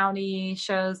Orange County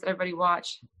shows that everybody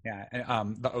watched? Yeah,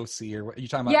 the OC, or what you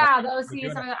talking about? Yeah, like, the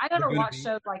OC. Something I never watched Beach.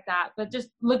 shows like that, but just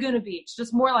Laguna Beach,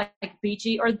 just more like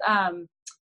beachy, or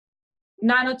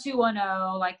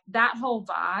 90210, like that whole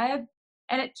vibe,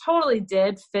 and it totally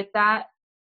did fit that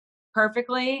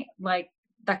perfectly, like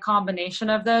the combination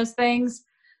of those things.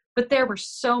 But there were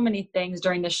so many things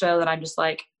during the show that I'm just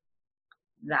like,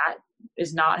 that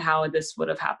is not how this would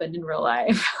have happened in real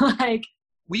life. Like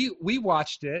we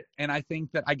watched it, and I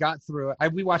think that I got through it.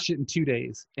 We watched it in 2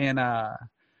 days, and I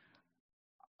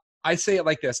say it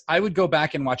like this: I would go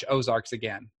back and watch Ozarks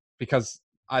again because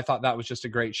I thought that was just a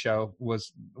great show,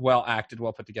 was well acted,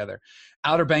 well put together.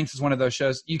 Outer Banks is one of those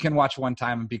shows you can watch one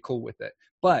time and be cool with it.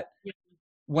 But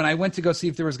when I went to go see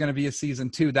if there was going to be a season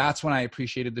 2, that's when I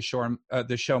appreciated the show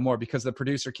more, because the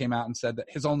producer came out and said that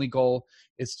his only goal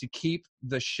is to keep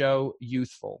the show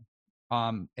youthful.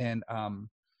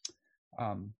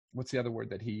 What's the other word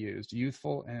that he used?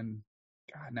 Youthful and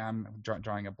God, now I'm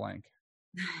drawing a blank.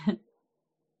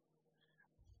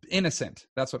 Innocent.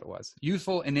 That's what it was.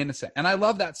 Youthful and innocent. And I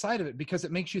love that side of it because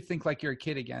it makes you think like you're a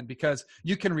kid again, because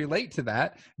you can relate to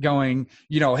that going,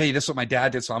 hey, this is what my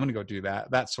dad did, so I'm going to go do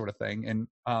that sort of thing. And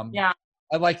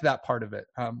I like that part of it.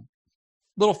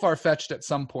 Little far-fetched at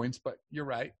some points, but you're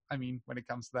right. I mean, when it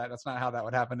comes to that, that's not how that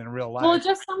would happen in real life. Well,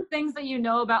 just some things that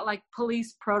about like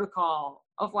police protocol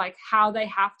of like how they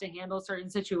have to handle certain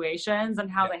situations and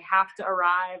how they have to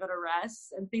arrive at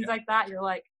arrests and things like that. You're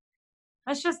like,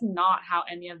 that's just not how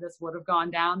any of this would have gone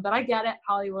down. But I get it.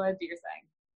 Hollywood, do your thing.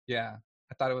 Yeah.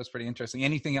 I thought it was pretty interesting.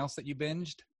 Anything else that you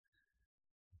binged?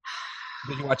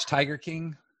 Did you watch Tiger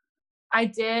King? I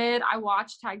did. I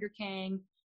watched Tiger King.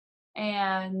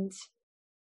 And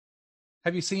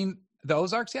have you seen the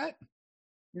Ozarks yet?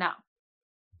 No.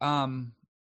 I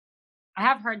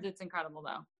have heard that it's incredible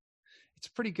though. It's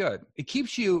pretty good. It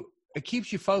keeps you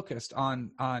focused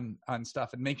on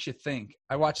stuff and makes you think.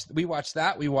 We watched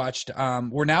that. We watched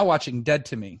we're now watching Dead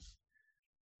to Me,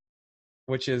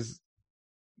 which is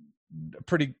a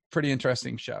pretty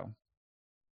interesting show.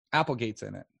 Applegate's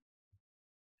in it.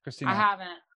 Christina. I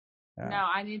haven't. Yeah. No,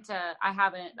 I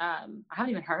haven't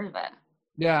even heard of it.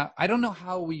 Yeah, I don't know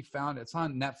how we found it. It's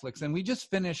on Netflix, and we just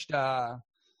finished.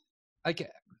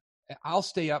 I'll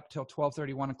stay up till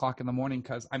 12:30, 1 o'clock in the morning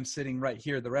because I'm sitting right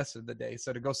here the rest of the day.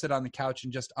 So to go sit on the couch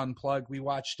and just unplug, we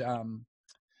watched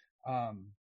Money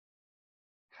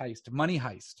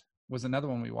Heist was another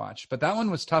one we watched. But that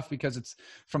one was tough because it's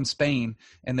from Spain,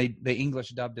 and they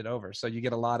English dubbed it over, so you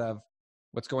get a lot of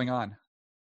what's going on.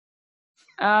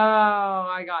 Oh,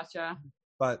 I gotcha.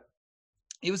 But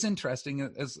it was interesting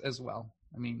as well.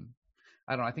 I mean,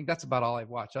 I don't know. I think that's about all I've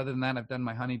watched. Other than that, I've done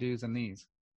my honeydews and these.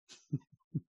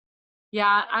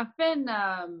 Yeah, I've been,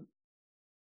 I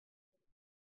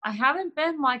haven't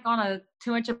been like on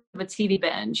too much of a TV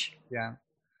binge. Yeah.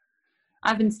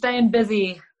 I've been staying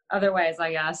busy other ways,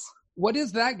 I guess. What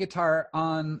is that guitar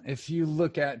on, if you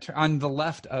look at, on the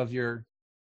left of your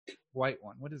white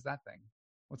one? What is that thing?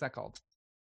 What's that called?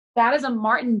 That is a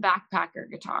Martin Backpacker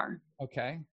guitar.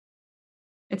 Okay.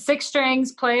 It's 6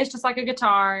 strings, plays just like a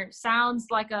guitar, it just sounds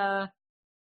like a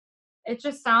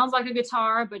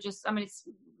guitar, but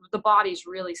the body's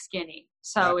really skinny.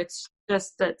 So it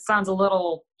sounds a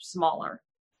little smaller.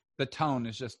 The tone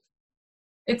is just.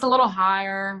 It's a little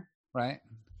higher. Right.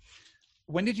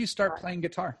 When did you start playing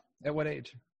guitar? At what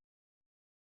age?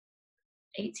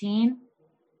 18.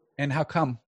 And how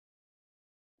come?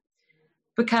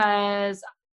 Because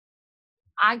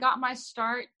I got my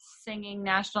start singing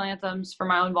national anthems for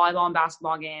my own volleyball and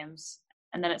basketball games.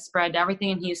 And then it spread to everything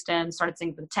in Houston, started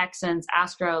singing for the Texans,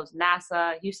 Astros,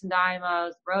 NASA, Houston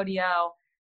Dynamos, Rodeo.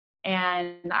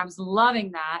 And I was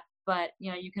loving that. But,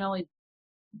 you can only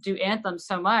do anthems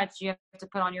so much. You have to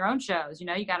put on your own shows. You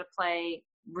got to play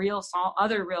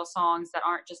other real songs that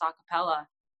aren't just a cappella.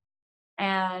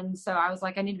 And so I was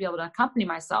like, I need to be able to accompany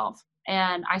myself.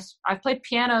 And I've played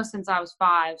piano since I was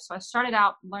 5. So I started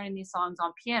out learning these songs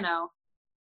on piano.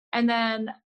 And then,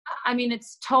 I mean,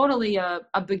 it's totally a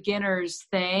beginner's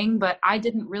thing, but I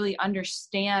didn't really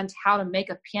understand how to make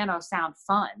a piano sound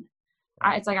fun.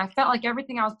 It's like I felt like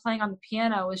everything I was playing on the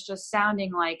piano was just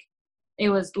sounding like it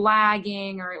was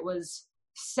lagging, or it was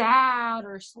sad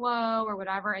or slow or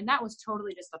whatever. And that was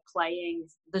totally just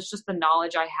that's just the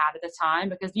knowledge I had at the time,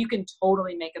 because you can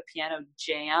totally make a piano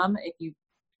jam if you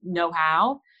know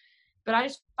how. But I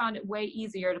just found it way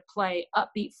easier to play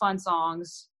upbeat fun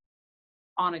songs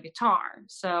on a guitar.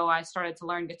 So I started to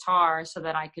learn guitar so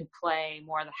that I could play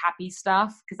more of the happy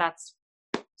stuff, because that's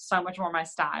so much more my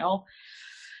style.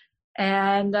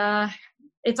 And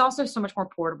it's also so much more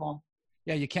portable.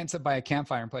 Yeah, you can't sit by a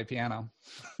campfire and play piano.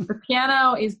 The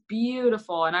piano is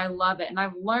beautiful, and I love it. And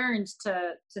I've learned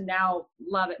to now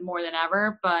love it more than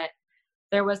ever. But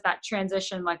there was that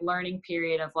transition, like learning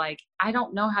period of like, I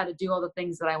don't know how to do all the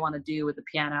things that I want to do with the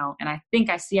piano. And I think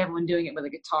I see everyone doing it with a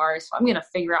guitar. So I'm going to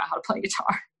figure out how to play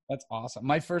guitar. That's awesome.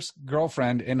 My first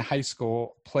girlfriend in high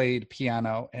school played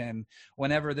piano, and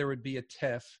whenever there would be a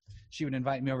tiff, she would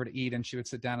invite me over to eat, and she would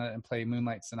sit down and play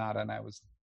Moonlight Sonata. And I was,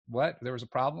 what? There was a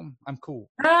problem? I'm cool.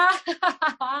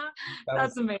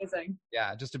 That's amazing.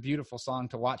 Yeah, just a beautiful song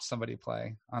to watch somebody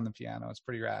play on the piano. It's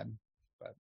pretty rad.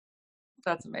 But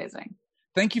that's amazing.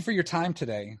 Thank you for your time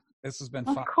today. This has been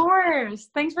fun. Of course.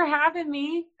 Thanks for having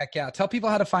me. Heck yeah. Tell people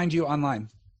how to find you online.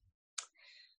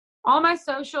 All my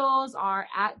socials are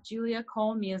at Julia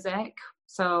Cole Music.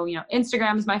 So,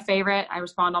 Instagram is my favorite. I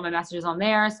respond to all my messages on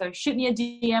there. So shoot me a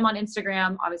DM on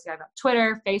Instagram. Obviously, I've got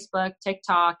Twitter, Facebook,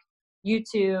 TikTok,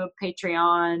 YouTube,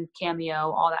 Patreon,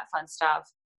 Cameo, all that fun stuff.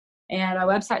 And our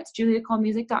website's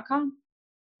juliacolemusic.com.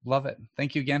 Love it.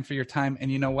 Thank you again for your time.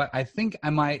 And you know what? I think I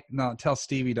might tell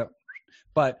Stevie to,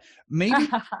 but maybe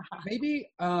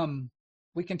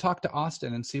we can talk to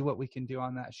Austin and see what we can do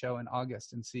on that show in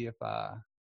August, and see if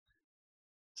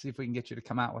we can get you to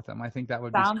come out with him. I think that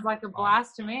would sounds like a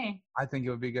blast to me. I think it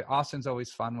would be good. Austin's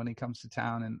always fun when he comes to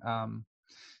town, and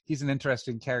he's an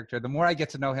interesting character. The more I get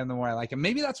to know him, the more I like him.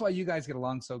 Maybe that's why you guys get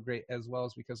along so great as well,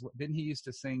 is because didn't he used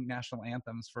to sing national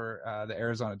anthems for the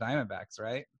Arizona Diamondbacks,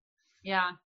 right?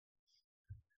 Yeah.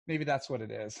 Maybe that's what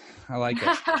it is. I like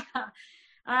it.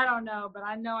 I don't know, but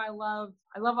I know I love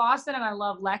Austin, and I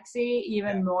love Lexi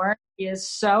even more. He is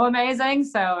so amazing.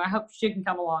 So I hope she can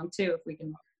come along too, if we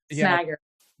can snag her.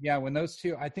 Yeah, when those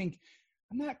two, I'm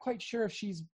not quite sure if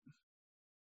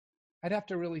I'd have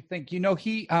to really think.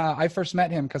 I first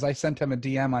met him because I sent him a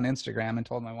DM on Instagram and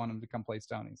told him I wanted him to come play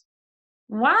Stonies.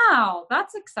 Wow,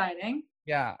 that's exciting.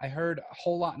 Yeah, I heard A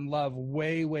Whole Lot in Love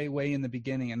way, way, way in the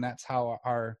beginning, and that's how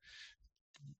our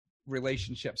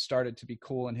relationship started to be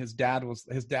cool. And his dad always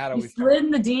slid in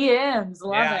the DMs.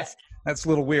 Love it. That's a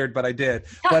little weird, but I did.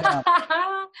 But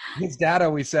his dad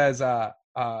always says,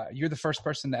 you're the first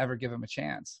person to ever give him a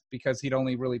chance, because he'd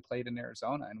only really played in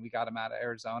Arizona, and we got him out of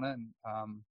Arizona,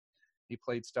 and he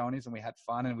played Stonies, and we had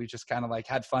fun, and we just kind of like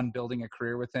had fun building a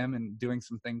career with him and doing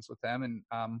some things with them.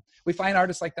 And we find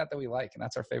artists like that we like, and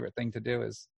that's our favorite thing to do,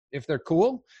 is if they're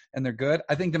cool and they're good.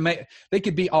 I think they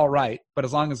could be all right, but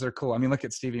as long as they're cool. I mean, look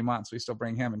at Stevie Monts. We still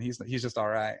bring him, and he's just all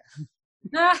right.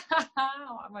 Oh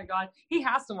my God. He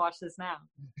has to watch this now.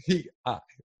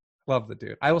 Love the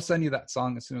dude. I will send you that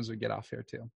song as soon as we get off here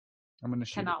too. I'm going to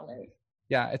shoot Cannot wait.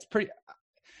 Yeah, it's pretty.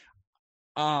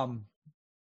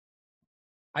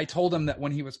 I told him that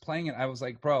when he was playing it, I was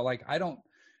like, bro, like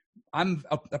I'm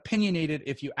opinionated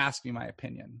if you ask me my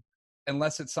opinion,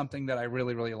 unless it's something that I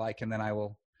really, really like, and then I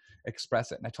will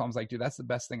express it. And I told him, I was like, dude, that's the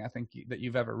best thing I think that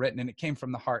you've ever written. And it came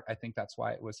from the heart. I think that's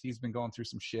why it was. He's been going through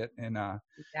some shit, and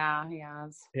yeah, he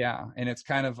has. Yeah, and it's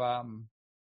kind of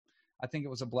I think it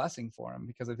was a blessing for him,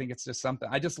 because I think it's just something.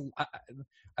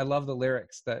 I love the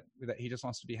lyrics that he just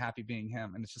wants to be happy being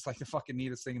him, and it's just like the fucking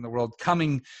neatest thing in the world.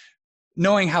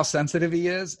 Knowing how sensitive he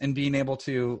is, and being able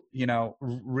to,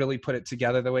 really put it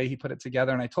together the way he put it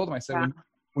together. And I told him, I said,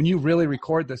 when you really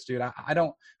record this, dude, I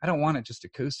don't want it just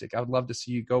acoustic. I would love to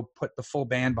see you go put the full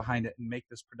band behind it and make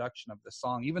this production of the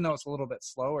song, even though it's a little bit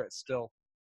slower. It's still.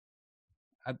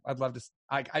 I'd love to.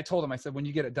 I told him, I said, when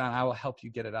you get it done, I will help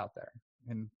you get it out there.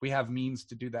 And we have means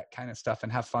to do that kind of stuff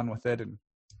and have fun with it. And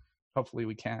hopefully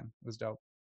we can. It was dope.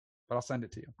 But I'll send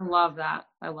it to you. I love that.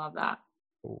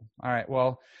 Cool. All right.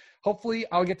 Well, hopefully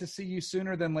I'll get to see you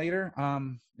sooner than later.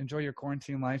 Enjoy your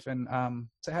quarantine life, and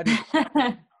say hi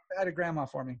to grandma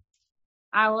for me.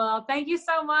 I will. Thank you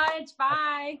so much.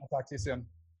 Bye. I'll talk to you soon.